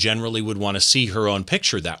woman generally would want to see her own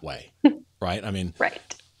picture that way. Right. I mean, right.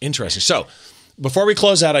 Interesting. So before we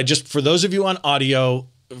close out, for those of you on audio,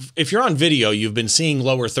 if you're on video, you've been seeing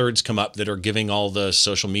lower thirds come up that are giving all the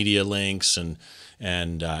social media links and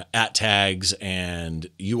at tags and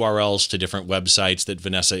URLs to different websites that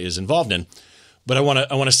Vanessa is involved in. But I want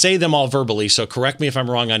to say them all verbally, so correct me if I'm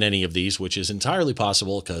wrong on any of these, which is entirely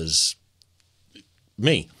possible because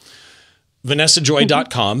me.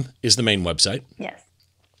 VanessaJoy.com is the main website. Yes.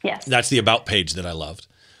 That's the about page that I loved.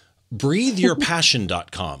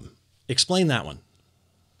 BreatheYourPassion.com. Explain that one.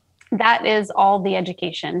 That is all the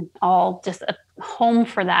education, all just a home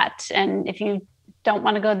for that. And if you don't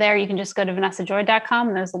want to go there, you can just go to VanessaJoy.com.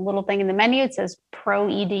 And there's a little thing in the menu. It says Pro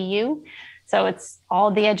EDU. So it's all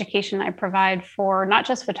the education I provide for not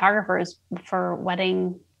just photographers, for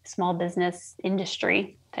wedding, small business,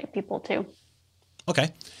 industry type people too.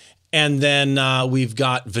 Okay. And then we've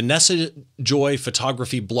got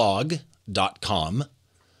VanessaJoyPhotographyBlog.com.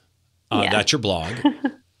 That's your blog.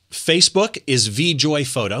 Facebook is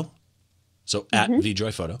VJoyPhoto. So at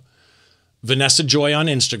VJoyPhoto. Vanessa Joy on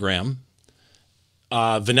Instagram.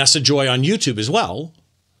 Vanessa Joy on YouTube as well.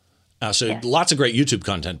 Lots of great YouTube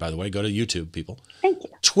content, by the way. Go to YouTube, people. Thank you.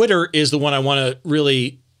 Twitter is the one I want to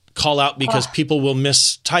really call out because people will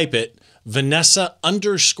mistype it. Vanessa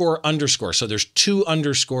 __. So there's 2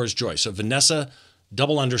 underscores Joy. So Vanessa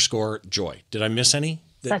 __Joy. Did I miss any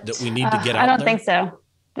that we need to get out there? I don't think so.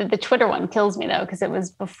 The Twitter one kills me, though, because it was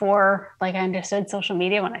before I understood social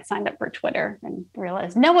media when I signed up for Twitter and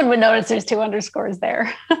realized no one would notice there's 2 underscores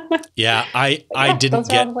there. Yeah, I didn't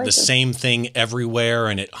get the same thing everywhere,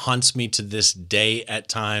 and it haunts me to this day at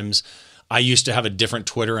times. I used to have a different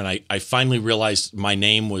Twitter, and I finally realized my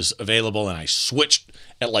name was available, and I switched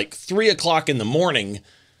at like 3 o'clock in the morning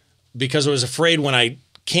because I was afraid when I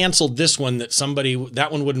canceled this one that that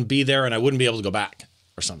one wouldn't be there and I wouldn't be able to go back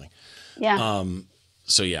or something. Yeah.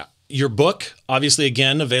 So yeah, your book, obviously,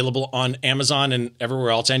 again, available on Amazon and everywhere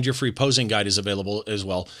else, and your free posing guide is available as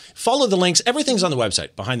well. Follow the links. Everything's on the website,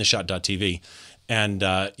 behindtheshot.tv, and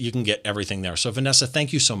you can get everything there. So Vanessa,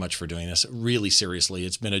 thank you so much for doing this. Really, seriously,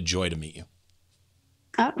 it's been a joy to meet you.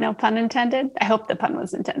 Oh, no pun intended. I hope the pun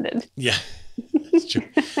was intended. Yeah, that's true.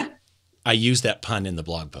 I use that pun in the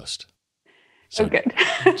blog post. So, good.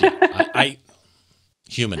 I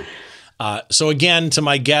human. So again, to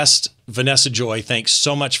my guest, Vanessa Joy, thanks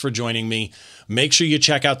so much for joining me. Make sure you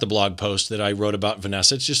check out the blog post that I wrote about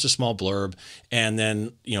Vanessa. It's just a small blurb. And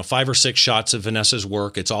then, 5 or 6 shots of Vanessa's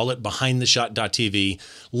work. It's all at behindtheshot.tv.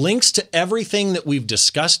 Links to everything that we've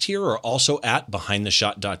discussed here are also at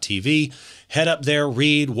behindtheshot.tv. Head up there,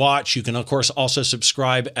 read, watch. You can, of course, also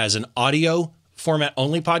subscribe as an audio format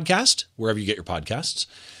only podcast, wherever you get your podcasts.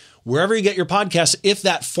 Wherever you get your podcasts, if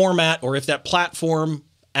that format or if that platform,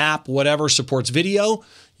 app, whatever supports video,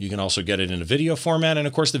 you can also get it in a video format. And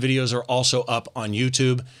of course, the videos are also up on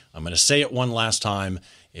YouTube. I'm going to say it one last time.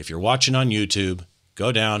 If you're watching on YouTube,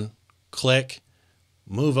 go down, click,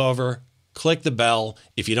 move over, click the bell.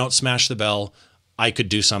 If you don't smash the bell, I could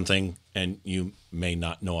do something and you may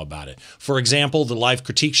not know about it. For example, the live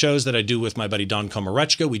critique shows that I do with my buddy Don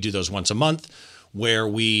Komarechka, we do those once a month, where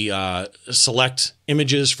we select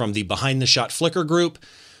images from the Behind the Shot Flickr group.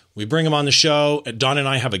 We bring them on the show. Don and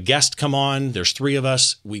I have a guest come on. There's 3 of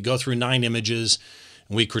us. We go through 9 images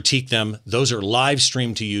and we critique them. Those are live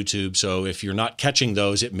streamed to YouTube. So if you're not catching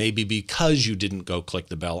those, it may be because you didn't go click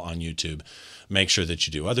the bell on YouTube. Make sure that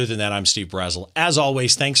you do. Other than that, I'm Steve Brazill. As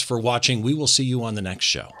always, thanks for watching. We will see you on the next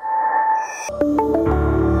show.